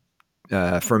do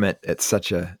ferment at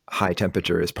such a high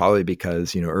temperature is probably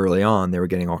because, early on they were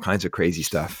getting all kinds of crazy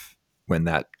stuff when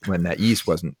that yeast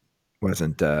wasn't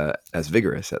as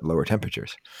vigorous at lower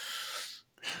temperatures.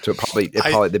 So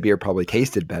the beer probably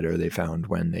tasted better, they found,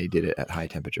 when they did it at high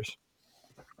temperatures.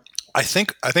 I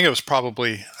think it was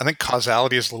probably, I think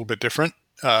causality is a little bit different.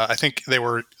 I think they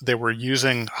were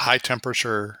using high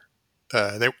temperature.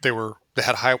 They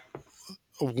had high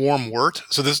warm wort.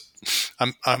 So this,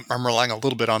 I'm relying a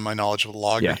little bit on my knowledge of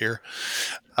lager here.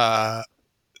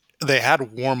 They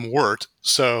had warm wort,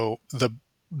 so the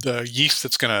yeast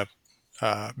that's going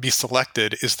to be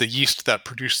selected is the yeast that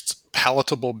produced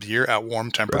palatable beer at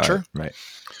warm temperature. Right.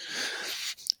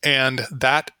 And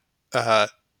that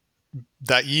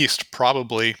yeast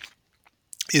probably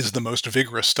is the most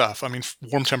vigorous stuff. I mean,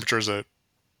 warm temperature is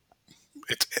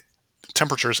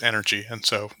temperature is energy, and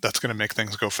so that's going to make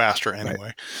things go faster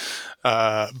anyway.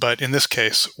 Right. But in this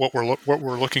case, what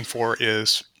we're looking for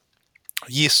is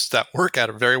yeasts that work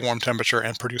at a very warm temperature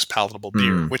and produce palatable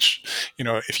beer. Which,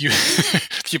 if you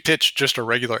if you pitch just a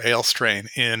regular ale strain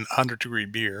in 100-degree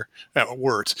beer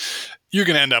wort, you're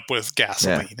going to end up with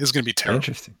gasoline. Yeah. It's going to be terrible.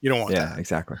 Interesting. You don't want that. Yeah,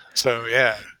 exactly. So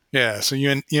so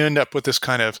you end up with this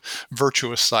kind of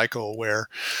virtuous cycle where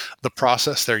the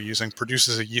process they're using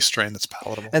produces a yeast strain that's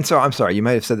palatable. And so, I'm sorry, you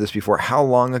might have said this before. How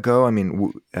long ago? I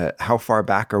mean, how far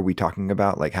back are we talking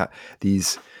about? Like how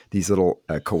these little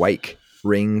Kawike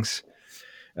rings?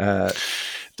 They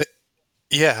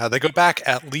go back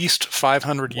at least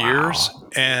 500 years,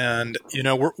 and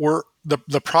we're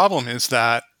the problem is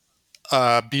that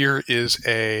beer is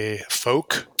a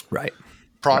folk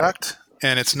product. Right.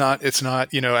 And it's not,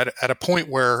 at a point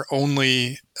where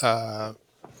only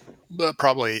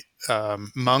probably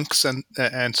monks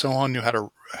and so on knew how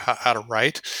to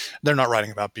write. They're not writing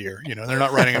about beer, they're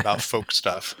not writing about folk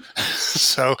stuff.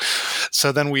 So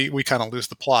then we kind of lose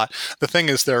the plot. The thing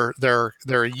is, there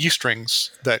are yeast rings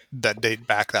that date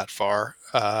back that far,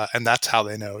 and that's how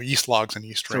they know yeast logs and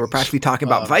yeast rings. So we're practically talking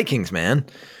about Vikings, man.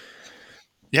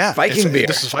 Yeah, Viking beer.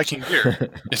 This is Viking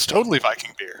beer. It's totally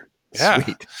Viking beer. Yeah.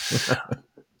 Sweet.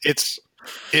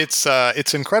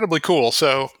 It's incredibly cool.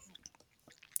 So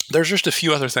there's just a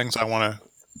few other things I want to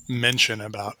mention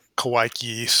about Kawike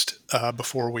yeast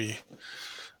before we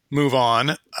move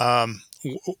on.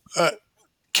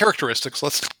 Characteristics.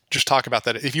 Let's just talk about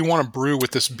that. If you want to brew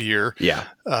with this beer,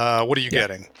 what are you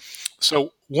getting?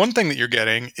 So one thing that you're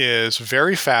getting is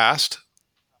very fast,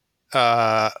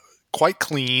 quite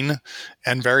clean,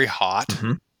 and very hot.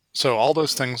 Mm-hmm. So all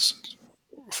those things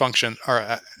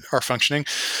are functioning.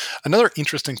 Another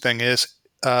interesting thing is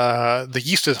the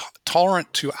yeast is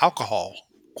tolerant to alcohol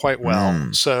quite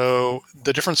well. So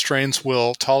the different strains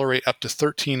will tolerate up to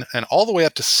 13 and all the way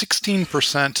up to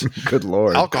 16% Good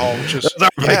Lord. alcohol, which is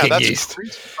that's yeast.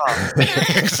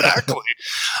 Exactly.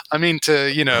 I mean,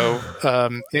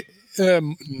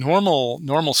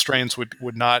 normal strains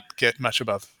would not get much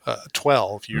above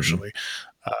 12 usually.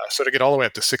 So to get all the way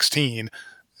up to 16,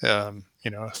 a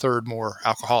third more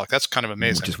alcoholic. That's kind of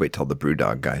amazing. Just wait till the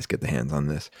BrewDog guys get the hands on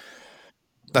this.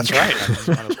 That's right.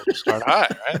 Might as well start high,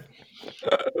 right?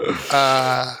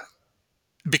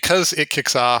 Because it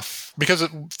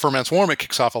ferments warm, it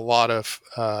kicks off a lot of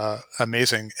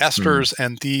amazing esters,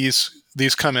 and these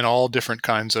come in all different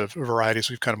kinds of varieties.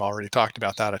 We've kind of already talked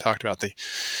about that. I talked about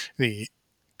the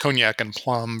cognac and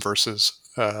plum versus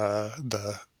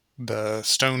the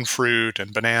stone fruit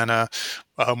and banana.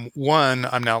 One,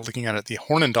 I'm now looking at it, the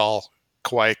Hornindal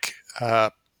Kawike.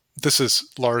 This is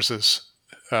Lars's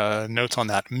notes on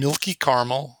that. Milky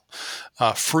caramel,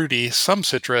 fruity, some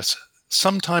citrus,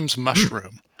 sometimes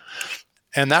mushroom.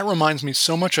 And that reminds me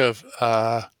so much of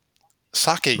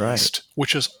sake yeast,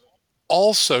 which is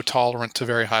also tolerant to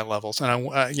very high levels. And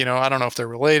I don't know if they're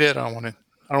related. I don't want to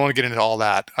get into all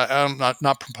that. I'm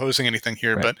not proposing anything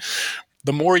here, but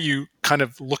the more you kind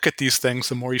of look at these things,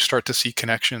 the more you start to see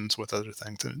connections with other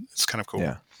things. And it's kind of cool.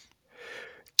 Yeah.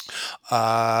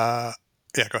 Go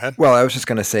ahead. Well, I was just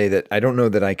going to say that I don't know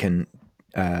that I can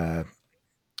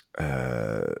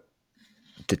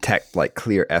detect like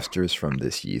clear esters from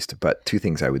this yeast, but two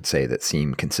things I would say that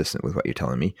seem consistent with what you're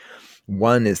telling me.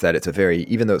 One is that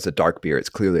even though it's a dark beer, it's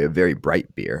clearly a very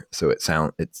bright beer. So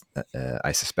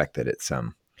I suspect that it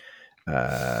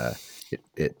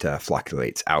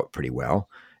flocculates out pretty well.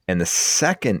 And the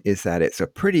second is that it's a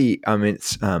pretty,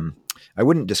 I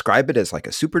wouldn't describe it as like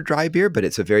a super dry beer, but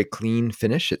it's a very clean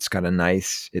finish. It's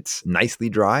nicely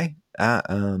dry.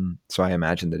 So I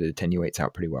imagine that it attenuates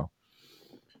out pretty well.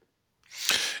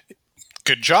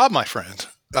 Good job, my friend.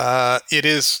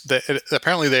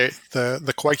 Apparently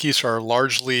the Kveik yeast are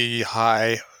largely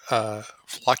high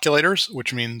flocculators,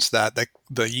 which means that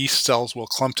the yeast cells will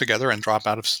clump together and drop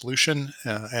out of solution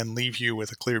and leave you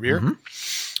with a clear beer. Mm-hmm.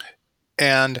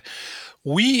 And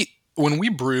when we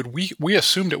brewed, we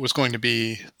assumed it was going to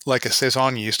be like a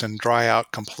saison yeast and dry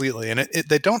out completely. And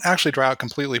they don't actually dry out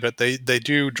completely, but they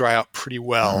do dry out pretty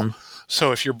well. Mm-hmm.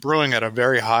 So if you're brewing at a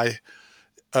very high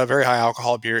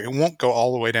alcohol beer, it won't go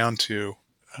all the way down to,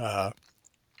 1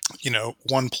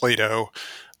 Plato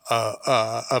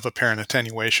of apparent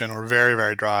attenuation or very,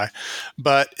 very dry,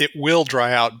 but it will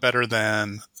dry out better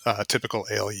than typical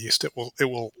ale yeast. It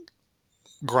will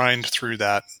grind through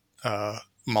that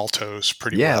maltose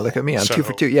pretty well. Yeah, look at me. I'm 2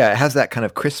 for 2. Yeah, it has that kind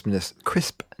of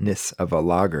crispness of a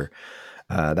lager,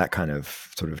 that kind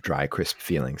of sort of dry, crisp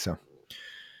feeling. So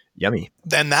yummy.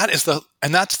 And that's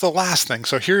the last thing.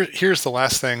 So here's the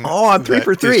last thing. Oh, I'm 3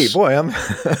 for 3. Boy, I'm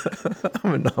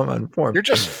I'm informed.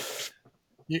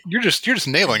 You're just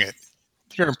nailing it.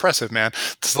 You're impressive, man.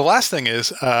 So the last thing is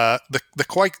the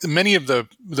quite many of the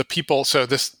people. So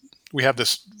we have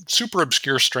this super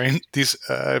obscure strain,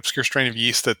 obscure strain of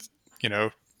yeast that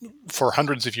for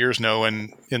hundreds of years no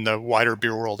one in the wider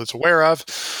beer world is aware of.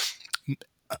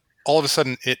 All of a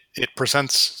sudden, it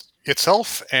presents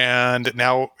itself, and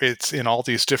now it's in all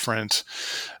these different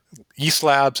yeast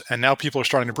labs, and now people are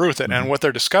starting to brew with it. Mm-hmm. And what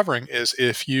they're discovering is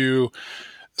it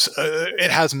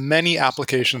has many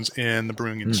applications in the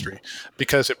brewing industry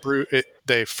because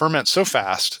they ferment so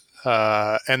fast,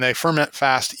 and they ferment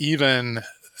fast, even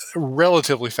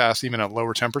relatively fast, even at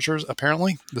lower temperatures.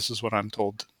 Apparently, this is what I'm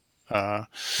told.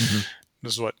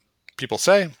 This is what people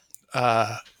say.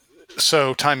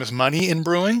 So time is money in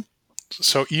brewing.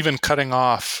 So even cutting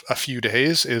off a few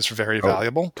days is very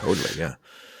valuable. Totally, yeah.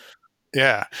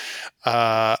 Yeah.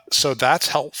 So that's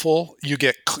helpful. You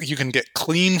can get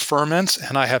clean ferments,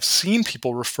 and I have seen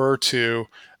people refer to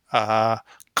Kveik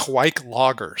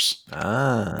lagers.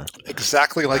 Ah.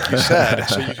 Exactly like you said.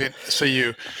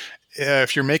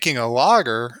 If you're making a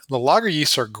lager, the lager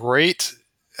yeasts are great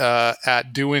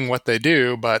at doing what they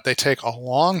do, but they take a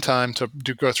long time to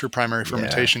go through primary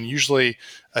fermentation, usually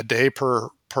a day per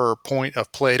point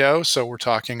of Plato. So we're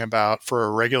talking about, for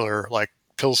a regular like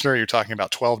Pilsner, you're talking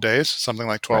about 12 days, something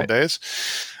like 12 days.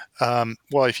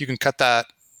 Well, if you can cut that,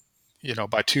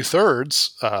 by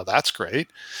 2/3, that's great.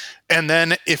 And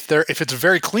then if it's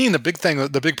very clean, the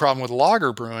big problem with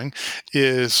lager brewing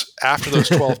is after those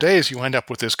 12 days, you end up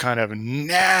with this kind of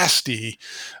nasty,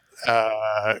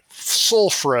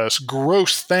 sulfurous,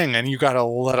 gross thing, and you got to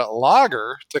let it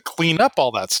lager to clean up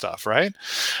all that stuff, right?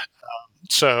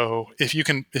 So if you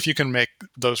can make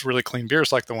those really clean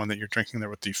beers like the one that you're drinking there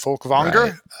with the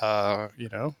Folkvanger,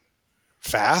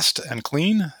 fast and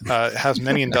clean, it has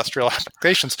many industrial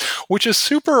applications, which is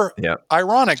super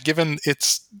ironic given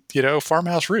its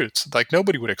farmhouse roots. Like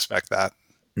nobody would expect that.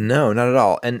 No, not at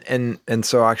all. And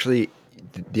so actually,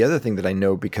 the other thing that I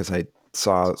know, because I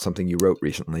saw something you wrote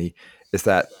recently, is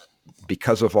that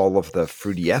because of all of the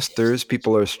fruity esters,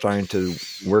 people are starting to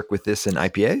work with this in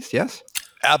IPAs. Yes.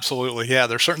 Absolutely, yeah.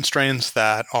 There are certain strains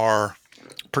that are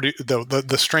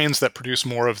the strains that produce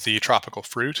more of the tropical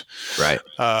fruit. Right.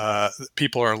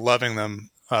 People are loving them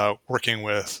working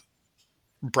with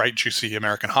bright, juicy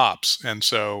American hops, and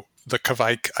so the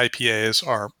Kveik IPAs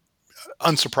are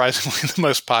unsurprisingly the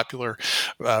most popular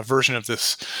version of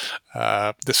this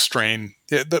strain.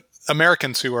 The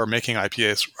Americans who are making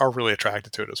IPAs are really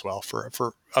attracted to it as well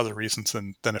for other reasons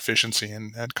than efficiency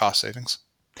and cost savings.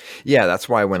 Yeah, that's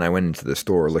why when I went into the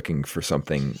store looking for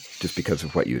something, just because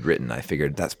of what you'd written, I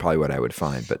figured that's probably what I would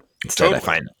find. But instead, I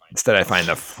find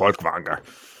the Folkvanger.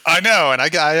 I know, and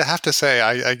I have to say,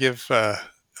 I give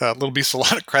Little Beast a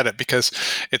lot of credit, because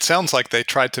it sounds like they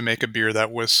tried to make a beer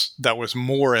that was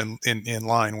more in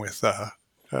line with the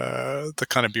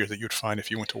kind of beer that you'd find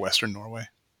if you went to Western Norway.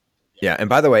 Yeah, and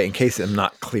by the way, in case I'm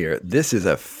not clear, this is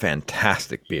a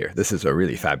fantastic beer. This is a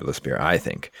really fabulous beer, I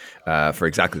think, for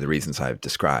exactly the reasons I've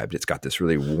described. It's got this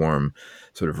really warm,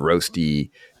 sort of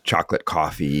roasty chocolate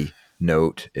coffee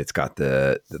note. It's got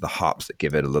the hops that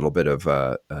give it a little bit of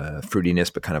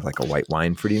fruitiness, but kind of like a white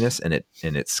wine fruitiness, and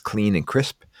it's clean and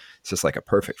crisp. It's just like a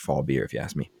perfect fall beer, if you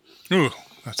ask me. Ooh,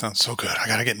 that sounds so good. I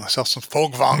got to get myself some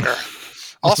Folkvanger.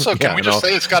 Also, can we just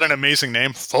say it's got an amazing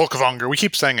name? Folkvanger. We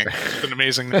keep saying it. It's an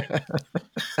amazing name.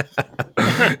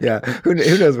 Yeah. Who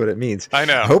knows what it means? I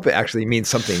know. I hope it actually means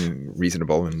something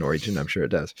reasonable in Norwegian. I'm sure it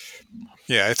does.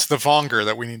 Yeah, it's the Vanger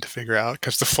that we need to figure out,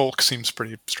 because the folk seems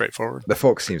pretty straightforward. The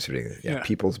folk seems pretty good. Yeah.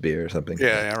 People's beer or something.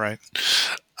 Yeah, right.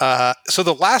 So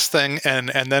the last thing, and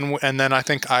then I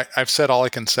think I've said all I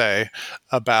can say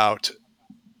about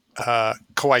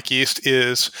Kawhi yeast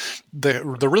is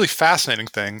the really fascinating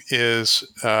thing is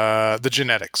the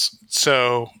genetics.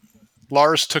 So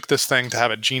Lars took this thing to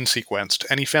have it gene sequenced,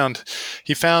 and he found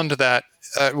that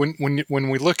when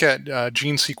we look at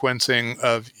gene sequencing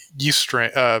of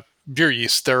beer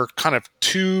yeast, there are kind of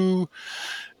two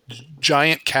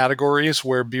giant categories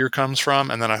where beer comes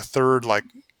from, and then a third, like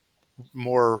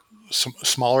more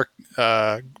smaller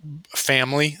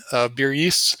family of beer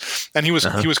yeasts. And he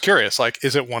was curious, like,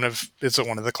 is it one of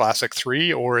the classic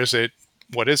three, or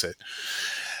what is it?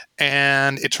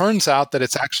 And it turns out that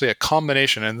it's actually a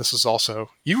combination. And this is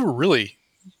also,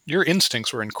 your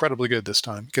instincts were incredibly good this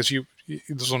time, because this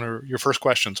was one of your first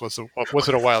questions. Was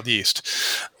it a wild yeast?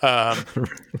 I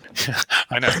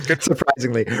know. Good.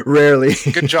 Surprisingly, rarely.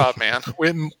 Good job, man.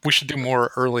 We should do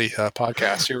more early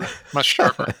podcasts. You're much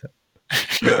sharper.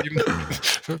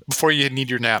 Before you need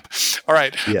your nap. All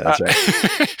right. Yeah, that's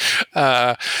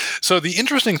right. So the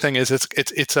interesting thing is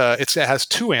it has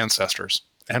two ancestors,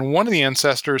 and one of the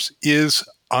ancestors is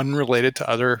unrelated to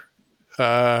other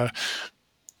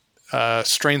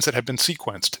strains that have been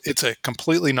sequenced. It's a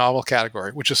completely novel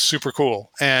category, which is super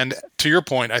cool. And to your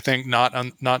point, I think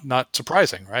not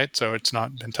surprising, right? So it's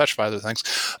not been touched by other things,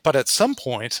 but at some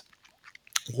point,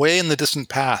 way in the distant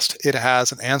past, it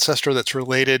has an ancestor that's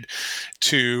related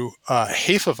to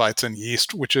Hefeweizen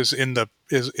yeast, which is in the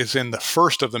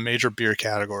first of the major beer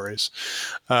categories,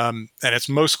 and it's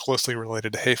most closely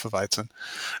related to Hefeweizen.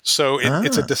 So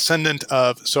it's a descendant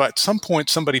of. So at some point,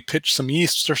 somebody pitched some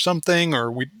yeasts or something,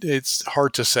 or it's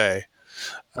hard to say.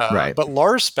 Right. But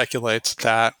Lars speculates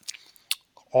that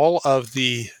all of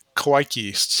the Kveik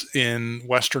yeasts in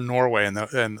Western Norway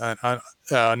and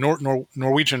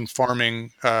Norwegian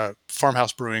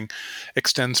farmhouse brewing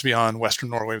extends beyond Western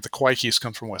Norway. The Kveik yeast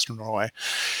comes from Western Norway.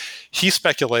 He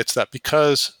speculates that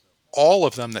because all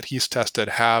of them that he's tested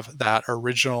have that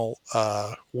original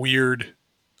weird,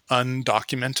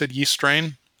 undocumented yeast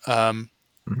strain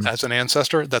as an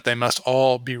ancestor, that they must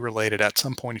all be related at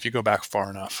some point if you go back far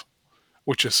enough,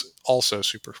 which is also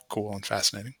super cool and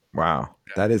fascinating. Wow,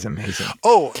 that is amazing.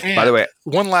 Oh, and by the way,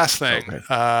 one last thing.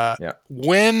 Okay.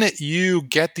 When you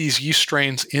get these yeast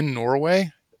strains in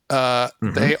Norway,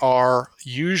 they are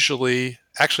usually,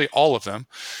 actually all of them,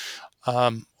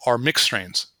 are mixed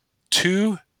strains.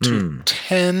 2 to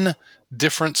 10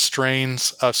 different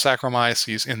strains of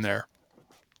Saccharomyces in there.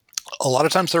 A lot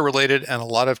of times they're related, and a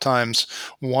lot of times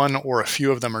one or a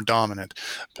few of them are dominant.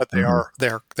 But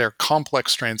they're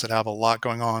complex strains that have a lot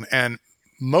going on. And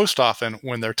most often,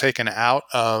 when they're taken out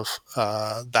of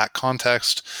that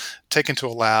context, taken to a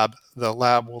lab, the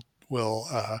lab will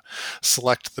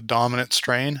select the dominant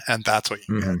strain, and that's what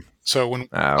you get. So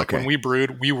when we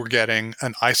brewed, we were getting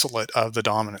an isolate of the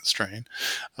dominant strain.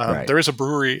 Right. There is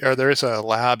a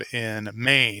lab in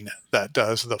Maine that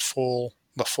does the full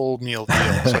meal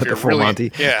deal. So if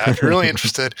if you're really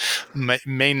interested,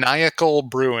 Maniacal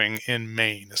Brewing in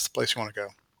Maine is the place you want to go.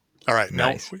 All right.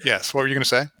 Nice. Yes. What were you going to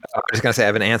say? I was just going to say I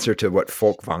have an answer to what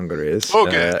Folkvanger is.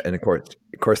 Okay. And of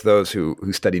course, those who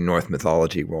study Norse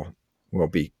mythology will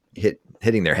be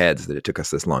hitting their heads that it took us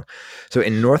this long. So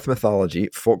in Norse mythology,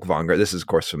 Folkvanger, this is of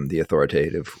course from the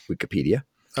authoritative Wikipedia.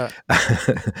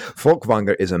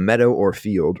 Folkvanger is a meadow or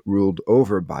field ruled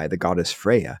over by the goddess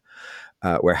Freya,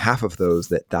 where half of those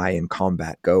that die in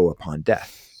combat go upon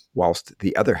death, whilst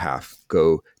the other half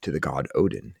go to the god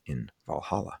Odin in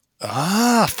Valhalla.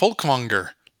 Folkvanger.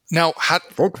 Now,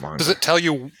 Folkvanger. Does it tell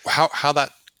you how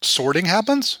that sorting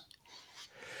happens?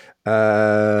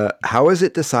 How is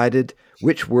it decided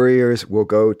which warriors will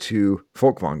go to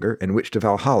Folkvanger and which to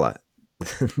Valhalla?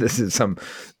 This is some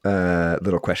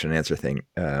little question and answer thing.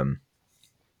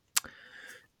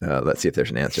 Let's see if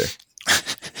there's an answer.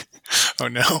 Oh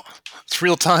no, it's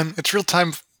real time. It's real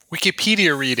time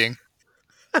Wikipedia reading.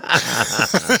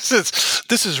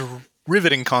 This is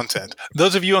riveting content.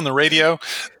 Those of you on the radio,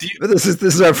 this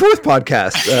is our fourth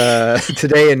podcast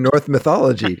today in Norse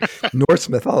mythology.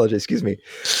 Excuse me.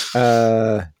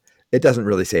 It doesn't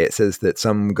really say. It says that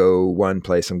some go one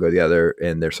place, some go the other,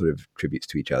 and they're sort of tributes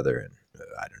to each other. And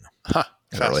I don't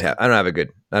know. I don't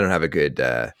have a good.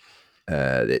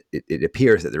 It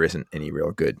appears that there isn't any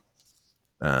real good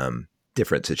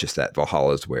difference. It's just that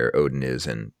Valhalla is where Odin is,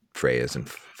 and Freya is in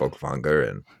Folkvanger,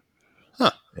 and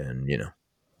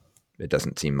it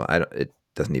doesn't seem. It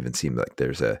doesn't even seem like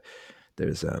there's a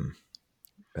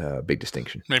big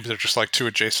distinction. Maybe they're just like two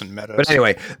adjacent meadows. But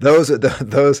anyway,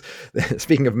 those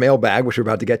speaking of mailbag, which we're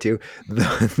about to get to,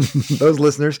 those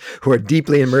listeners who are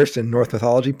deeply immersed in Norse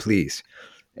mythology, please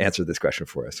answer this question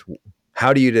for us.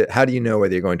 How do you know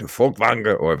whether you're going to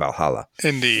Folkvanger or Valhalla?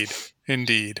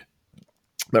 Indeed.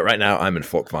 But right now I'm in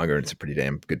Folkvanger, and it's a pretty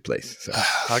damn good place. So.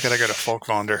 I gotta go to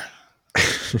Folkvander.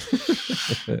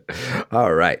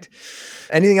 All right.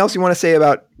 Anything else you want to say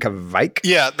about Kveik?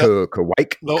 Yeah.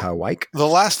 Kveik? The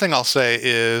last thing I'll say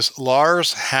is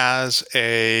Lars has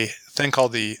a thing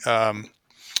called the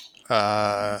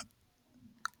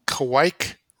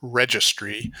Kveik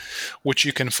Registry, which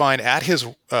you can find at his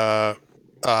blog,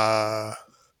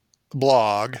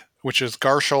 which is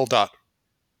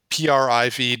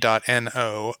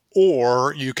garshol.priv.no,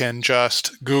 or you can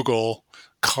just Google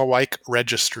Kveik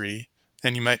Registry,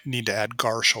 and you might need to add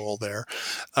Garshol there.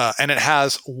 And it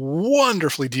has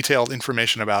wonderfully detailed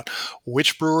information about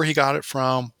which brewer he got it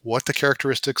from, what the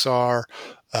characteristics are,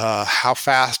 how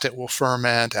fast it will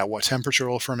ferment, at what temperature it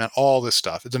will ferment, all this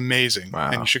stuff. It's amazing. Wow.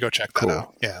 And you should go check that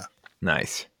out. Yeah.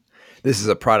 Nice. This is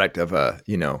a product of a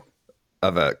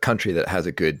country that has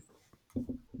a good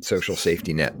social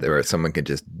safety net where someone could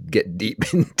just get deep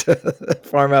into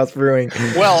farmhouse brewing.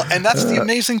 Well, and that's the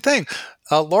amazing thing.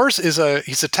 Lars he's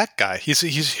a tech guy. He's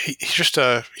just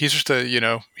a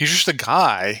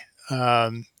guy.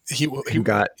 He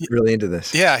got really into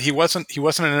this. Yeah, he wasn't an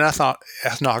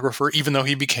ethnographer, even though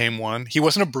he became one. He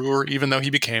wasn't a brewer, even though he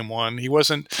became one. He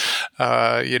wasn't,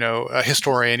 a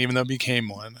historian, even though he became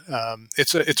one.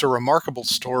 It's a remarkable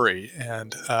story,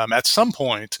 and at some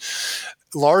point,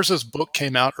 Lars's book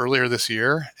came out earlier this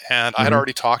year, and I had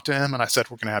already talked to him, and I said,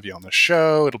 we're going to have you on the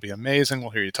show. It'll be amazing. We'll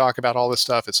hear you talk about all this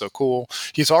stuff. It's so cool.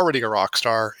 He's already a rock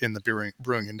star in the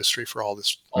brewing industry for all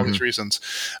these reasons.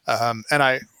 And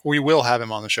we will have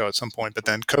him on the show at some point, but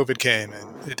then COVID came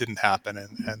and it didn't happen.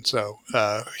 And so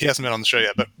he hasn't been on the show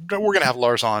yet, but we're going to have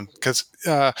Lars on because,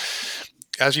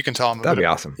 as you can tell, that'd be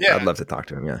awesome. Yeah, I'd love to talk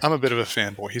to him. Yeah, I'm a bit of a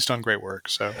fanboy. He's done great work.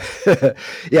 So,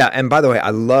 yeah. And by the way,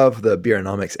 I love the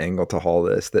Beeronomics angle to all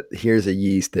this. That here's a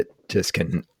yeast that just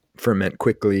can ferment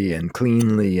quickly and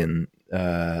cleanly, and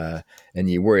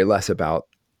you worry less about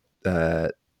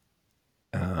having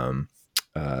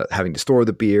to store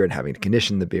the beer and having to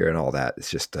condition the beer and all that. It's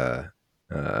just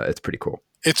it's pretty cool.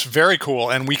 It's very cool,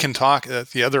 and we can talk.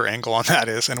 The other angle on that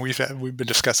is, and we've been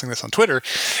discussing this on Twitter,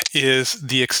 is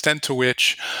the extent to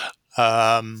which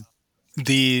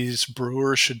these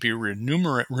brewers should be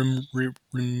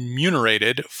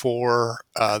remunerated for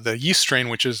the yeast strain,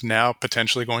 which is now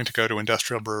potentially going to go to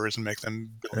industrial brewers and make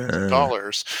them billions of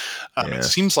dollars. It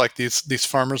seems like these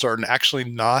farmers are actually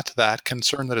not that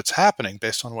concerned that it's happening,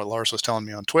 based on what Lars was telling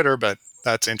me on Twitter. But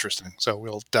that's interesting, so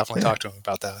we'll definitely talk to him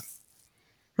about that.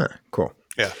 Cool.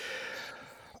 Yeah.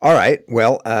 All right.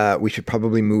 Well, we should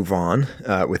probably move on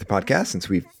with the podcast since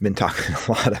we've been talking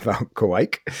a lot about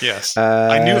Kveik. Yes.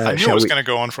 I knew it was going to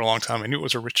go on for a long time. I knew it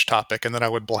was a rich topic and that I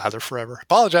would blather forever.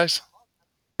 Apologize.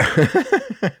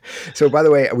 So, by the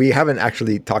way, we haven't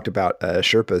actually talked about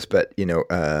Sherpas, but,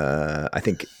 I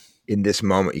think in this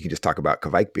moment you can just talk about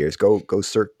Kveik beers. Go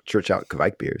search out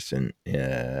Kveik beers and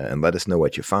let us know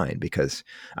what you find, because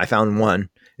I found one.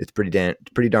 It's pretty darn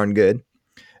good.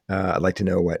 I'd like to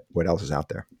know what else is out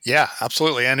there. Yeah,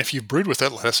 absolutely. And if you've brewed with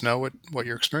it, let us know what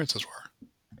your experiences were.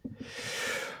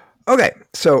 Okay.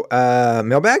 So,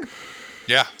 mailbag?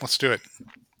 Yeah, let's do it.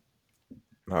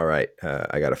 All right.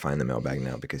 I got to find the mailbag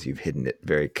now because you've hidden it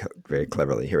very, very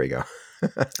cleverly. Here we go.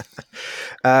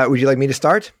 Would you like me to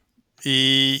start?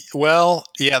 Well,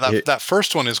 yeah, that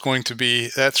first one is going to be,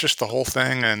 that's just the whole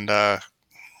thing. And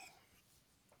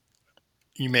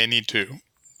you may need to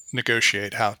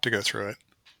negotiate how to go through it.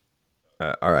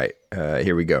 All right,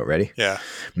 here we go. Ready? Yeah.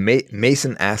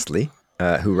 Mason Astley,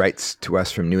 who writes to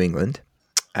us from New England,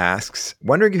 asks,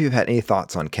 wondering if you've had any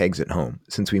thoughts on kegs at home.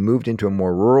 Since we moved into a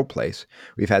more rural place,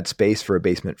 we've had space for a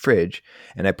basement fridge,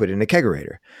 and I put in a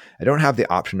kegerator. I don't have the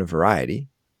option of variety,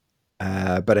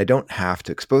 but I don't have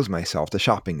to expose myself to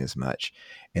shopping as much,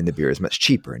 and the beer is much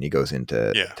cheaper. And he goes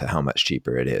into to how much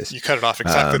cheaper it is. You cut it off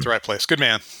exactly at the right place. Good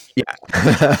man. Yeah,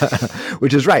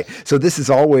 which is right. So this is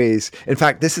always, in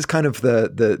fact, this is kind of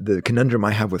the conundrum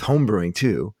I have with homebrewing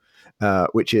too,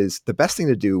 which is the best thing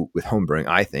to do with homebrewing,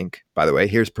 I think. By the way,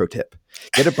 here's pro tip: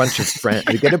 get a bunch of friends,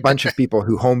 get a bunch of people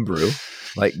who homebrew,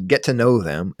 like get to know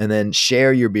them, and then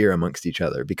share your beer amongst each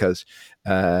other. Because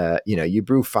you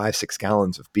brew 5-6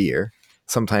 gallons of beer.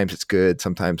 Sometimes it's good,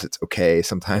 sometimes it's okay,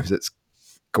 sometimes it's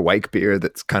Kveik beer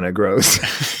that's kind of gross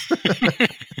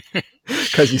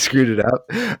because you screwed it up.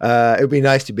 It would be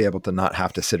nice to be able to not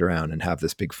have to sit around and have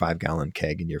this big 5-gallon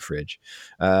keg in your fridge.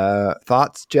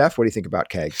 Thoughts, Jeff? What do you think about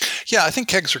kegs? Yeah, I think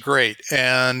kegs are great,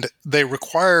 and they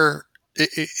require.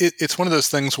 It's one of those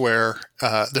things where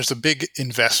there's a big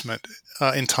investment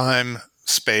in time,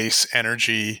 space,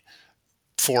 energy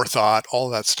forethought, all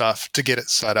that stuff to get it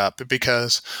set up.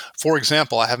 Because, for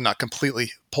example, I have not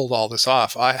completely pulled all this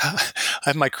off. I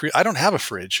don't have a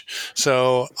fridge,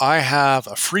 so I have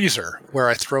a freezer where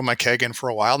I throw my keg in for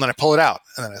a while, and then I pull it out,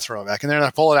 and then I throw it back in there, and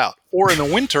I pull it out. Or in the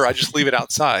winter, I just leave it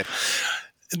outside.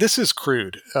 This is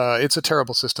crude. It's a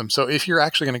terrible system. So if you're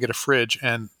actually going to get a fridge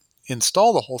and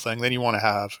install the whole thing, then you want to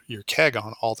have your keg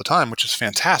on all the time, which is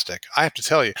fantastic. I have to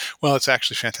tell you, well, it's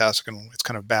actually fantastic and it's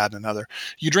kind of bad in another.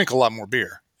 You drink a lot more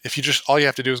beer. If you just, all you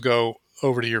have to do is go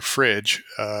over to your fridge,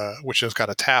 which has got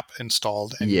a tap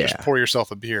installed, and you just pour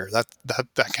yourself a beer.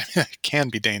 That can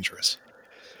be dangerous.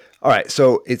 All right,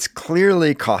 so it's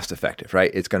clearly cost effective,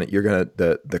 right?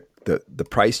 The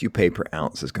price you pay per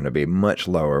ounce is going to be much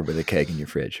lower with a keg in your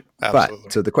fridge. Absolutely.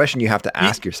 But so the question you have to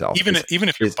ask yourself, even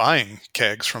if you're buying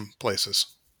kegs from places.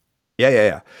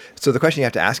 Yeah. So the question you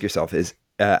have to ask yourself is,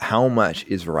 how much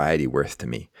is variety worth to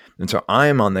me? And so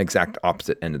I'm on the exact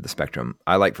opposite end of the spectrum.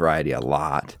 I like variety a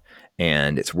lot,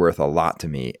 and it's worth a lot to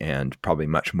me, and probably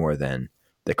much more than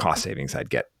the cost savings I'd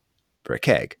get for a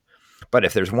keg. But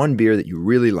if there's one beer that you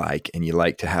really like and you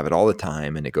like to have it all the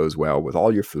time and it goes well with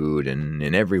all your food and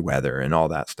in every weather and all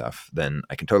that stuff, then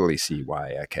I can totally see why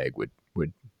a keg would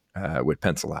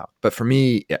pencil out. But for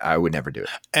me, I would never do it.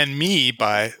 And me,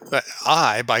 by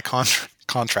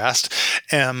contrast,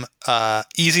 am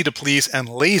easy to please and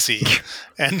lazy,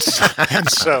 and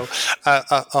so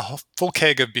a full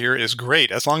keg of beer is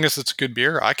great as long as it's a good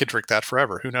beer. I could drink that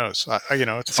forever. Who knows?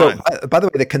 It's fine. By the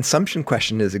way, the consumption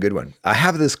question is a good one. I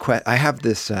have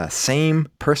this same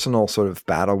personal sort of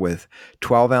battle with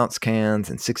 12-ounce cans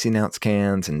and 16-ounce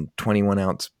cans and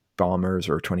 21-ounce bombers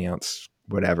or 20-ounce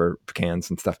whatever cans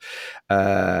and stuff,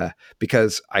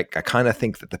 because I kind of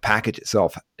think that the package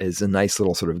itself is a nice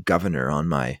little sort of governor on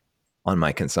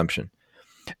my consumption.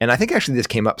 And I think actually this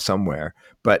came up somewhere,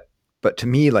 but to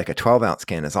me, like a 12-ounce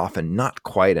can is often not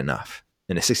quite enough,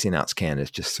 and a 16-ounce can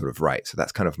is just sort of right. So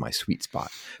that's kind of my sweet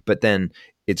spot. But then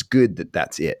it's good that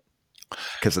that's it,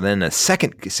 because then a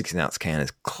second 16-ounce can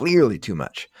is clearly too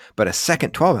much, but a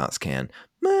second 12-ounce can,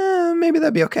 maybe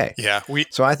that'd be okay. Yeah.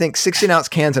 So I think 16-ounce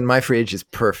cans in my fridge is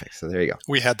perfect. So there you go.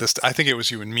 We had this, I think it was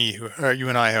you and I who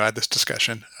had this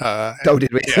discussion.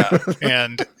 Did we? Yeah.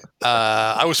 And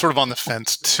I was sort of on the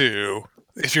fence too.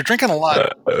 If you're drinking a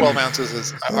lot, 12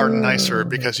 ounces are nicer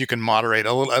because you can moderate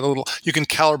a little, you can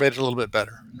calibrate it a little bit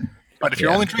better. But if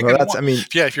you're only drinking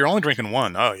if you're only drinking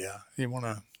one, you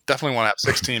definitely want to have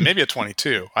 16, maybe a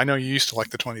 22. I know you used to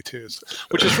like the 22s,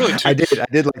 which is really I did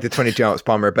like the 22-ounce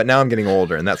bomber, but now I'm getting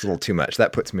older, and that's a little too much.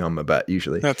 That puts me on my butt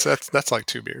usually. That's like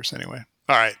 2 beers anyway.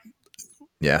 All right.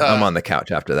 Yeah, I'm on the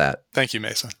couch after that. Thank you,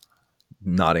 Mason.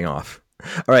 Nodding off.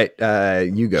 All right,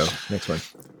 you go. Next one.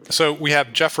 So we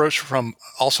have Jeff Roach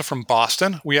also from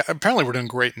Boston. Apparently we're doing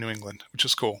great in New England, which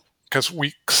is cool because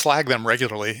we slag them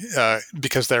regularly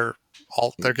because they're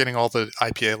getting all the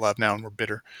IPA love now, and we're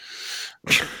bitter.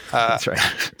 That's right.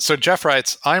 So Jeff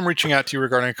writes, I'm reaching out to you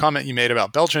regarding a comment you made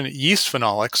about Belgian yeast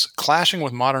phenolics clashing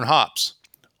with modern hops.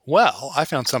 Well, I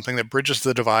found something that bridges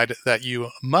the divide that you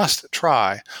must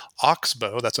try.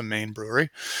 Oxbow, that's a Maine brewery,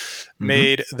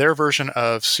 made their version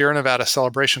of Sierra Nevada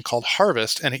Celebration called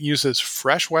Harvest, and it uses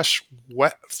fresh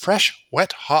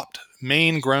wet hopped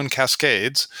Maine-grown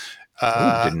Cascades.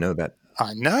 Didn't know that.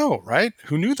 I know, right?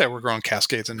 Who knew that we're growing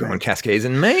Cascades in Maine? Growing Cascades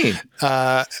in Maine.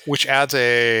 Which adds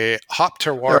a hop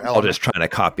terroir element. All just trying to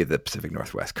copy the Pacific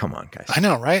Northwest. Come on, guys. I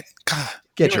know, right? God,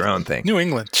 Get your own thing. New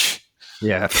England.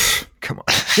 Yeah, come on.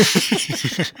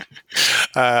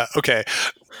 Okay,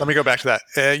 let me go back to that.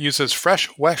 It uses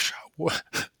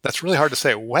that's really hard to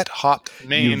say. Wet hopped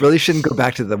Maine. You really shouldn't go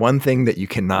back to the one thing that you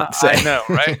cannot say. I know,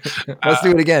 right? Let's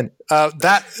do it again.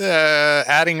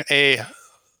 Adding a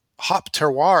hop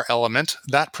terroir element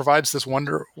that provides this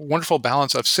wonderful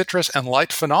balance of citrus and light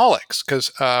phenolics,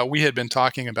 because we had been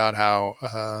talking about how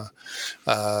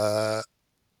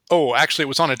actually it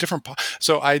was on a different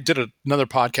so I did another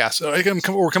podcast.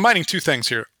 We're combining two things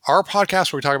here: our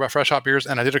podcast where we talk about fresh hop beers,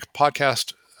 and I did a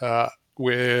podcast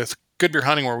with Good Beer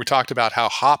Hunting where we talked about how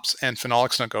hops and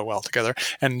phenolics don't go well together.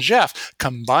 And Jeff,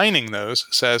 combining those,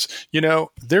 says,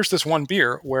 there's this one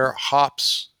beer where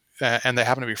hops and they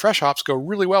happen to be fresh hops, go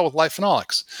really well with light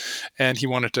phenolics. And he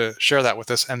wanted to share that with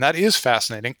us. And that is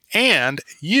fascinating. And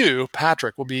you,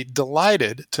 Patrick, will be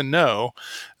delighted to know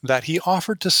that he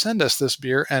offered to send us this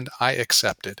beer, and I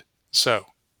accepted. So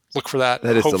look for that.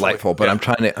 That is delightful, but yeah.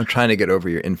 I'm trying to get over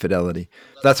your infidelity.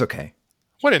 That's okay.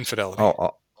 What infidelity?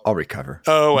 I'll recover.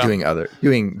 Oh, well.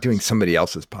 Doing somebody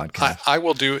else's podcast. I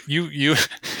will do you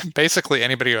basically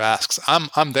anybody who asks.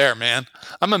 I'm there, man.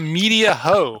 I'm a media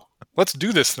hoe. Let's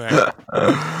do this thing.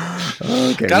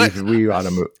 Okay, we ought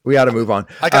to move. We ought to move on.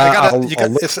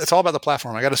 It's all about the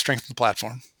platform. I got to strengthen the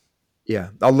platform. Yeah,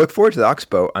 I'll look forward to the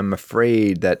Oxbow. I'm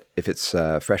afraid that if it's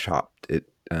fresh hopped,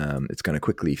 it's going to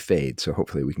quickly fade. So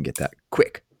hopefully we can get that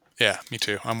quick. Yeah, me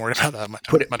too. I'm worried about that.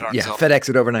 My darn self. FedEx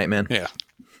it overnight, man. Yeah.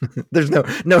 There's no,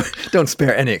 don't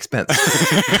spare any expense.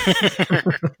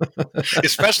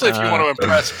 Especially if you want to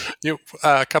impress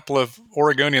a couple of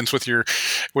Oregonians with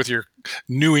your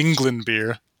New England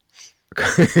beer.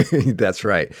 That's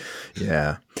right.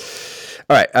 Yeah.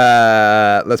 All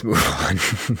right. Let's move on.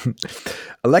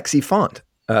 Alexi Front,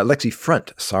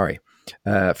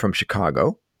 from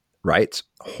Chicago, writes,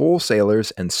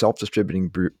 wholesalers and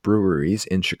self-distributing breweries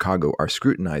in Chicago are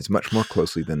scrutinized much more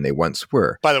closely than they once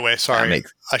were. By the way, sorry,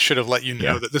 I should have let you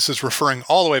know that this is referring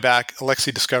all the way back.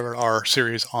 Alexi discovered our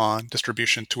series on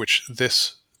distribution, to which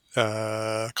this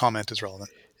comment is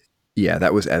relevant. Yeah,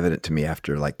 that was evident to me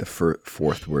after like the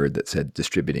fourth word that said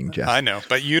distributing, Jeff. I know,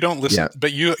 but you don't listen. Yeah.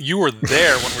 But you were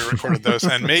there when we recorded those,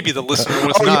 and maybe the listener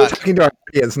was not. You were talking to our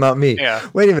audience, not me. Yeah.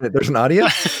 Wait a minute, there's an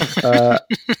audience?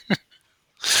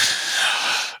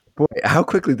 Boy, how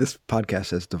quickly this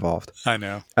podcast has devolved. I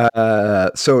know.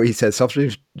 So he says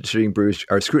self-distributing breweries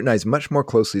are scrutinized much more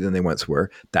closely than they once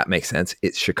were. That makes sense.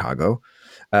 It's Chicago.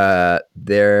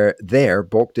 Their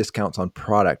bulk discounts on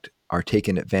product are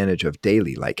taken advantage of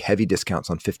daily, like heavy discounts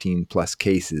on 15 plus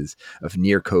cases of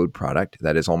near code product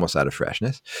that is almost out of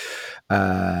freshness.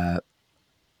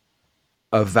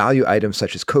 Of value items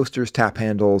such as coasters, tap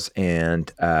handles, and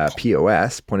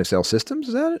POS, point of sale systems,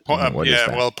 is that it? What is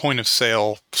that? Well, point of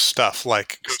sale stuff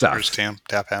like coasters,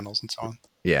 tap handles, and so on.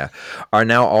 Yeah, are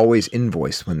now always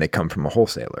invoiced when they come from a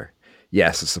wholesaler.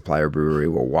 Yes, a supplier brewery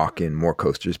will walk in more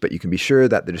coasters, but you can be sure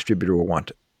that the distributor will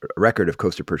want a record of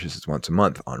coaster purchases once a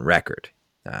month on record.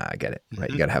 I get it, right?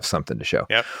 Mm-hmm. You got to have something to show.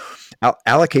 Yep.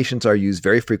 Allocations are used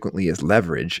very frequently as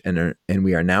leverage, and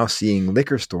we are now seeing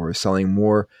liquor stores selling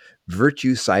more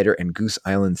Virtue Cider and Goose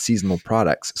Island seasonal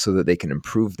products so that they can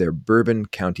improve their Bourbon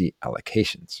County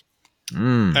allocations.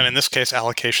 And in this case,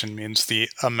 allocation means the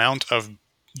amount of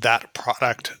that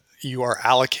product you are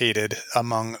allocated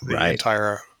among the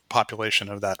entire population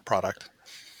of that product.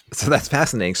 So that's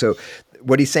fascinating. So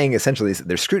what he's saying essentially is that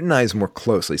they're scrutinized more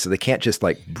closely. So they can't just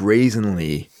like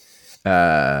brazenly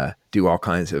do all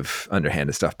kinds of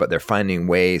underhanded stuff, but they're finding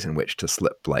ways in which to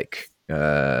slip like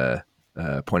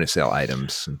point of sale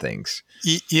items and things.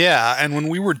 Yeah. And when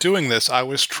we were doing this, I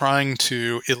was trying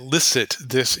to elicit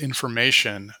this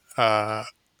information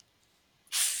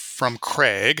from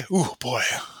Craig. Ooh, boy.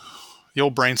 The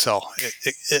old brain cell.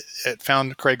 It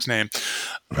found Craig's name.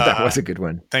 That was a good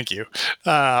one. Thank you.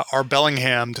 Our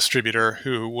Bellingham distributor,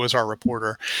 who was our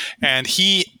reporter, and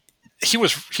he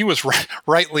was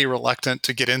rightly reluctant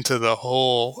to get into the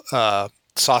whole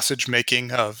sausage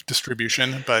making of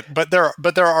distribution, but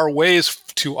there are ways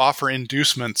to offer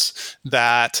inducements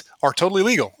that are totally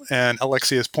legal. And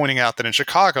Alexi is pointing out that in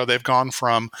Chicago they've gone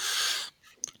from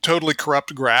totally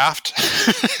corrupt graft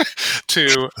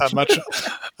to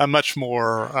a much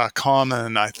more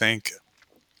common, I think,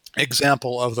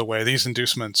 example of the way these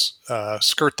inducements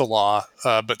skirt the law,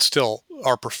 but still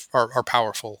are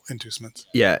powerful inducements.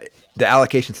 Yeah, the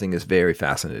allocation thing is very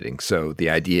fascinating. So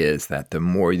the idea is that the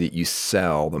more that you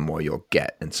sell, the more you'll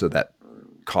get, and so that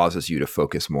causes you to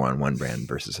focus more on one brand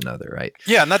versus another, right?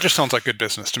 Yeah, and that just sounds like good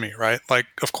business to me, right? Like,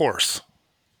 of course.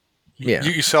 Yeah,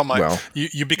 you sell my.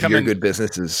 You become your good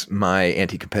business is my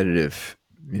anti-competitive,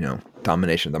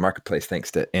 domination of the marketplace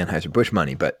thanks to Anheuser-Busch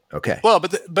money. But okay. Well,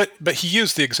 but he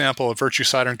used the example of Virtue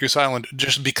Cider and Goose Island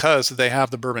just because they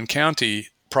have the Bourbon County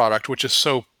product, which is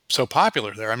so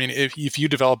popular there. I mean, if you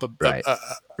develop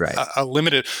a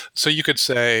limited, so you could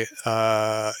say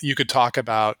you could talk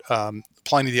about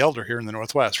Pliny the Elder here in the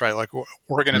Northwest, right? Like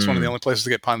Oregon is one of the only places to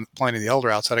get Pliny the Elder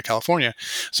outside of California.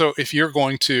 So if you're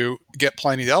going to get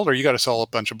Pliny the Elder, you got to sell a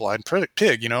bunch of blind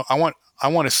pig. I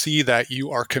want to see that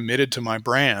you are committed to my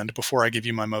brand before I give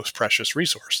you my most precious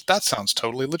resource. That sounds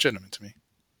totally legitimate to me.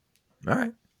 All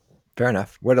right. Fair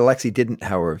enough. What Alexi didn't,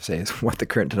 however, say is what the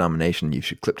current denomination you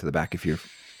should clip to the back of your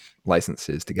license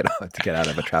is to get out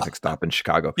of a traffic stop in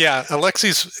Chicago. Yeah,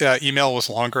 Alexi's email was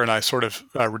longer, and I sort of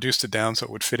reduced it down so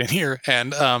it would fit in here.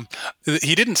 And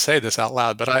he didn't say this out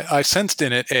loud, but I sensed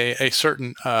in it a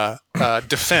certain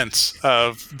defense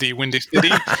of the Windy City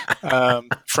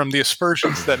from the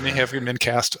aspersions that may have been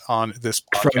cast on this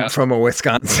podcast. From a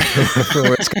Wisconsin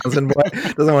boy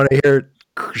doesn't want to hear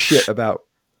shit about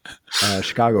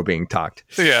Chicago being talked.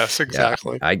 Yes,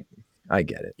 exactly. Yeah, I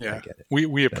get it. Yeah, I get it.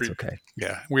 We appreciate. Okay.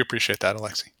 Yeah, we appreciate that,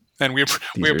 Alexi, and we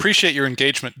appreciate your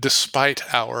engagement despite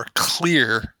our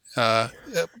clear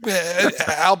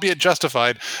albeit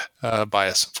justified,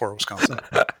 bias for Wisconsin.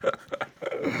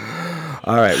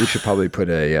 All right, we should probably put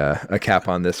a cap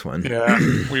on this one. Yeah,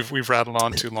 we've rattled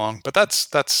on too long, but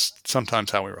that's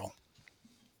sometimes how we roll.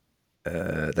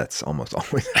 That's almost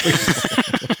always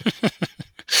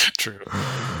true.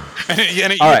 And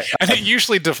it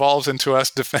usually devolves into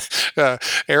us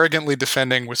arrogantly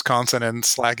defending Wisconsin and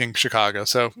slagging Chicago.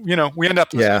 So, we end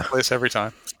up in the same place every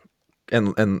time.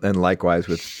 And likewise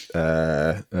with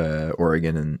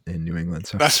Oregon and New England.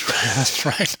 So that's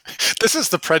right. This is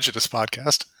the Prejudice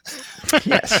podcast.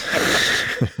 Yes.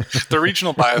 The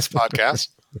Regional Bias podcast.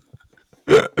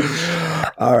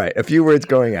 All right. A few words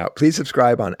going out. Please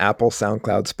subscribe on Apple,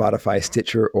 SoundCloud, Spotify,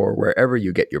 Stitcher, or wherever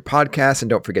you get your podcasts. And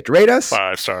don't forget to rate us.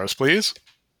 5 stars, please.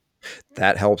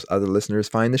 That helps other listeners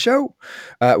find the show.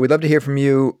 We'd love to hear from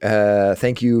you.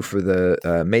 Thank you for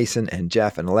the Mason and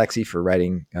Jeff and Alexi for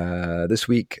writing this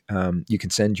week. You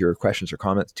can send your questions or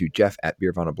comments to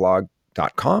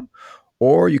jeff@beervanablog.com,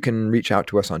 or you can reach out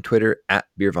to us on Twitter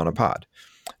 @BeervanaPod.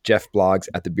 Jeff blogs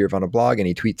at the Beervana blog, and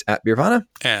he tweets at Beervana.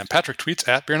 And Patrick tweets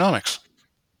at Beernomics.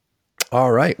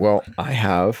 All right. Well, I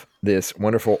have this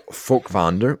wonderful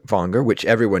Folkvanger, which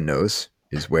everyone knows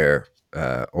is where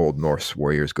Old Norse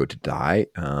warriors go to die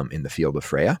in the field of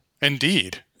Freya.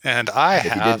 Indeed. And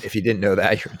if you didn't know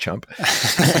that, you're a chump.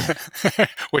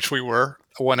 Which we were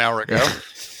 1 hour ago.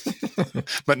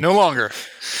 But no longer.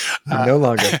 No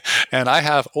longer. And I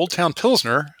have Old Town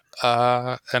Pilsner,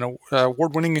 an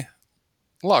award-winning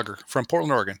lager from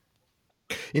Portland, Oregon.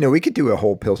 We could do a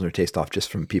whole Pilsner taste-off just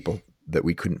from people that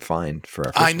we couldn't find for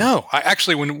our first I know. I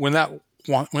actually, when that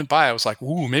went by, I was like,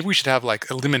 ooh, maybe we should have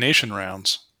like elimination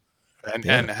rounds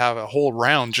and have a whole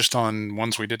round just on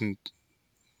ones we didn't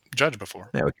judge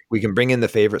before. Yeah, we can bring in the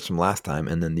favorites from last time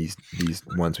and then these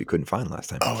ones we couldn't find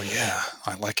last time. Oh, yeah.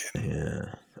 I like it.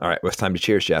 Yeah. All right. Well, it's time to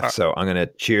cheers, Jeff. So I'm going to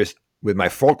cheers with my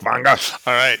Folkvanger.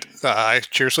 All right. I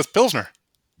cheers with Pilsner.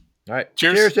 All right.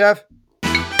 Cheers. Cheers, Jeff.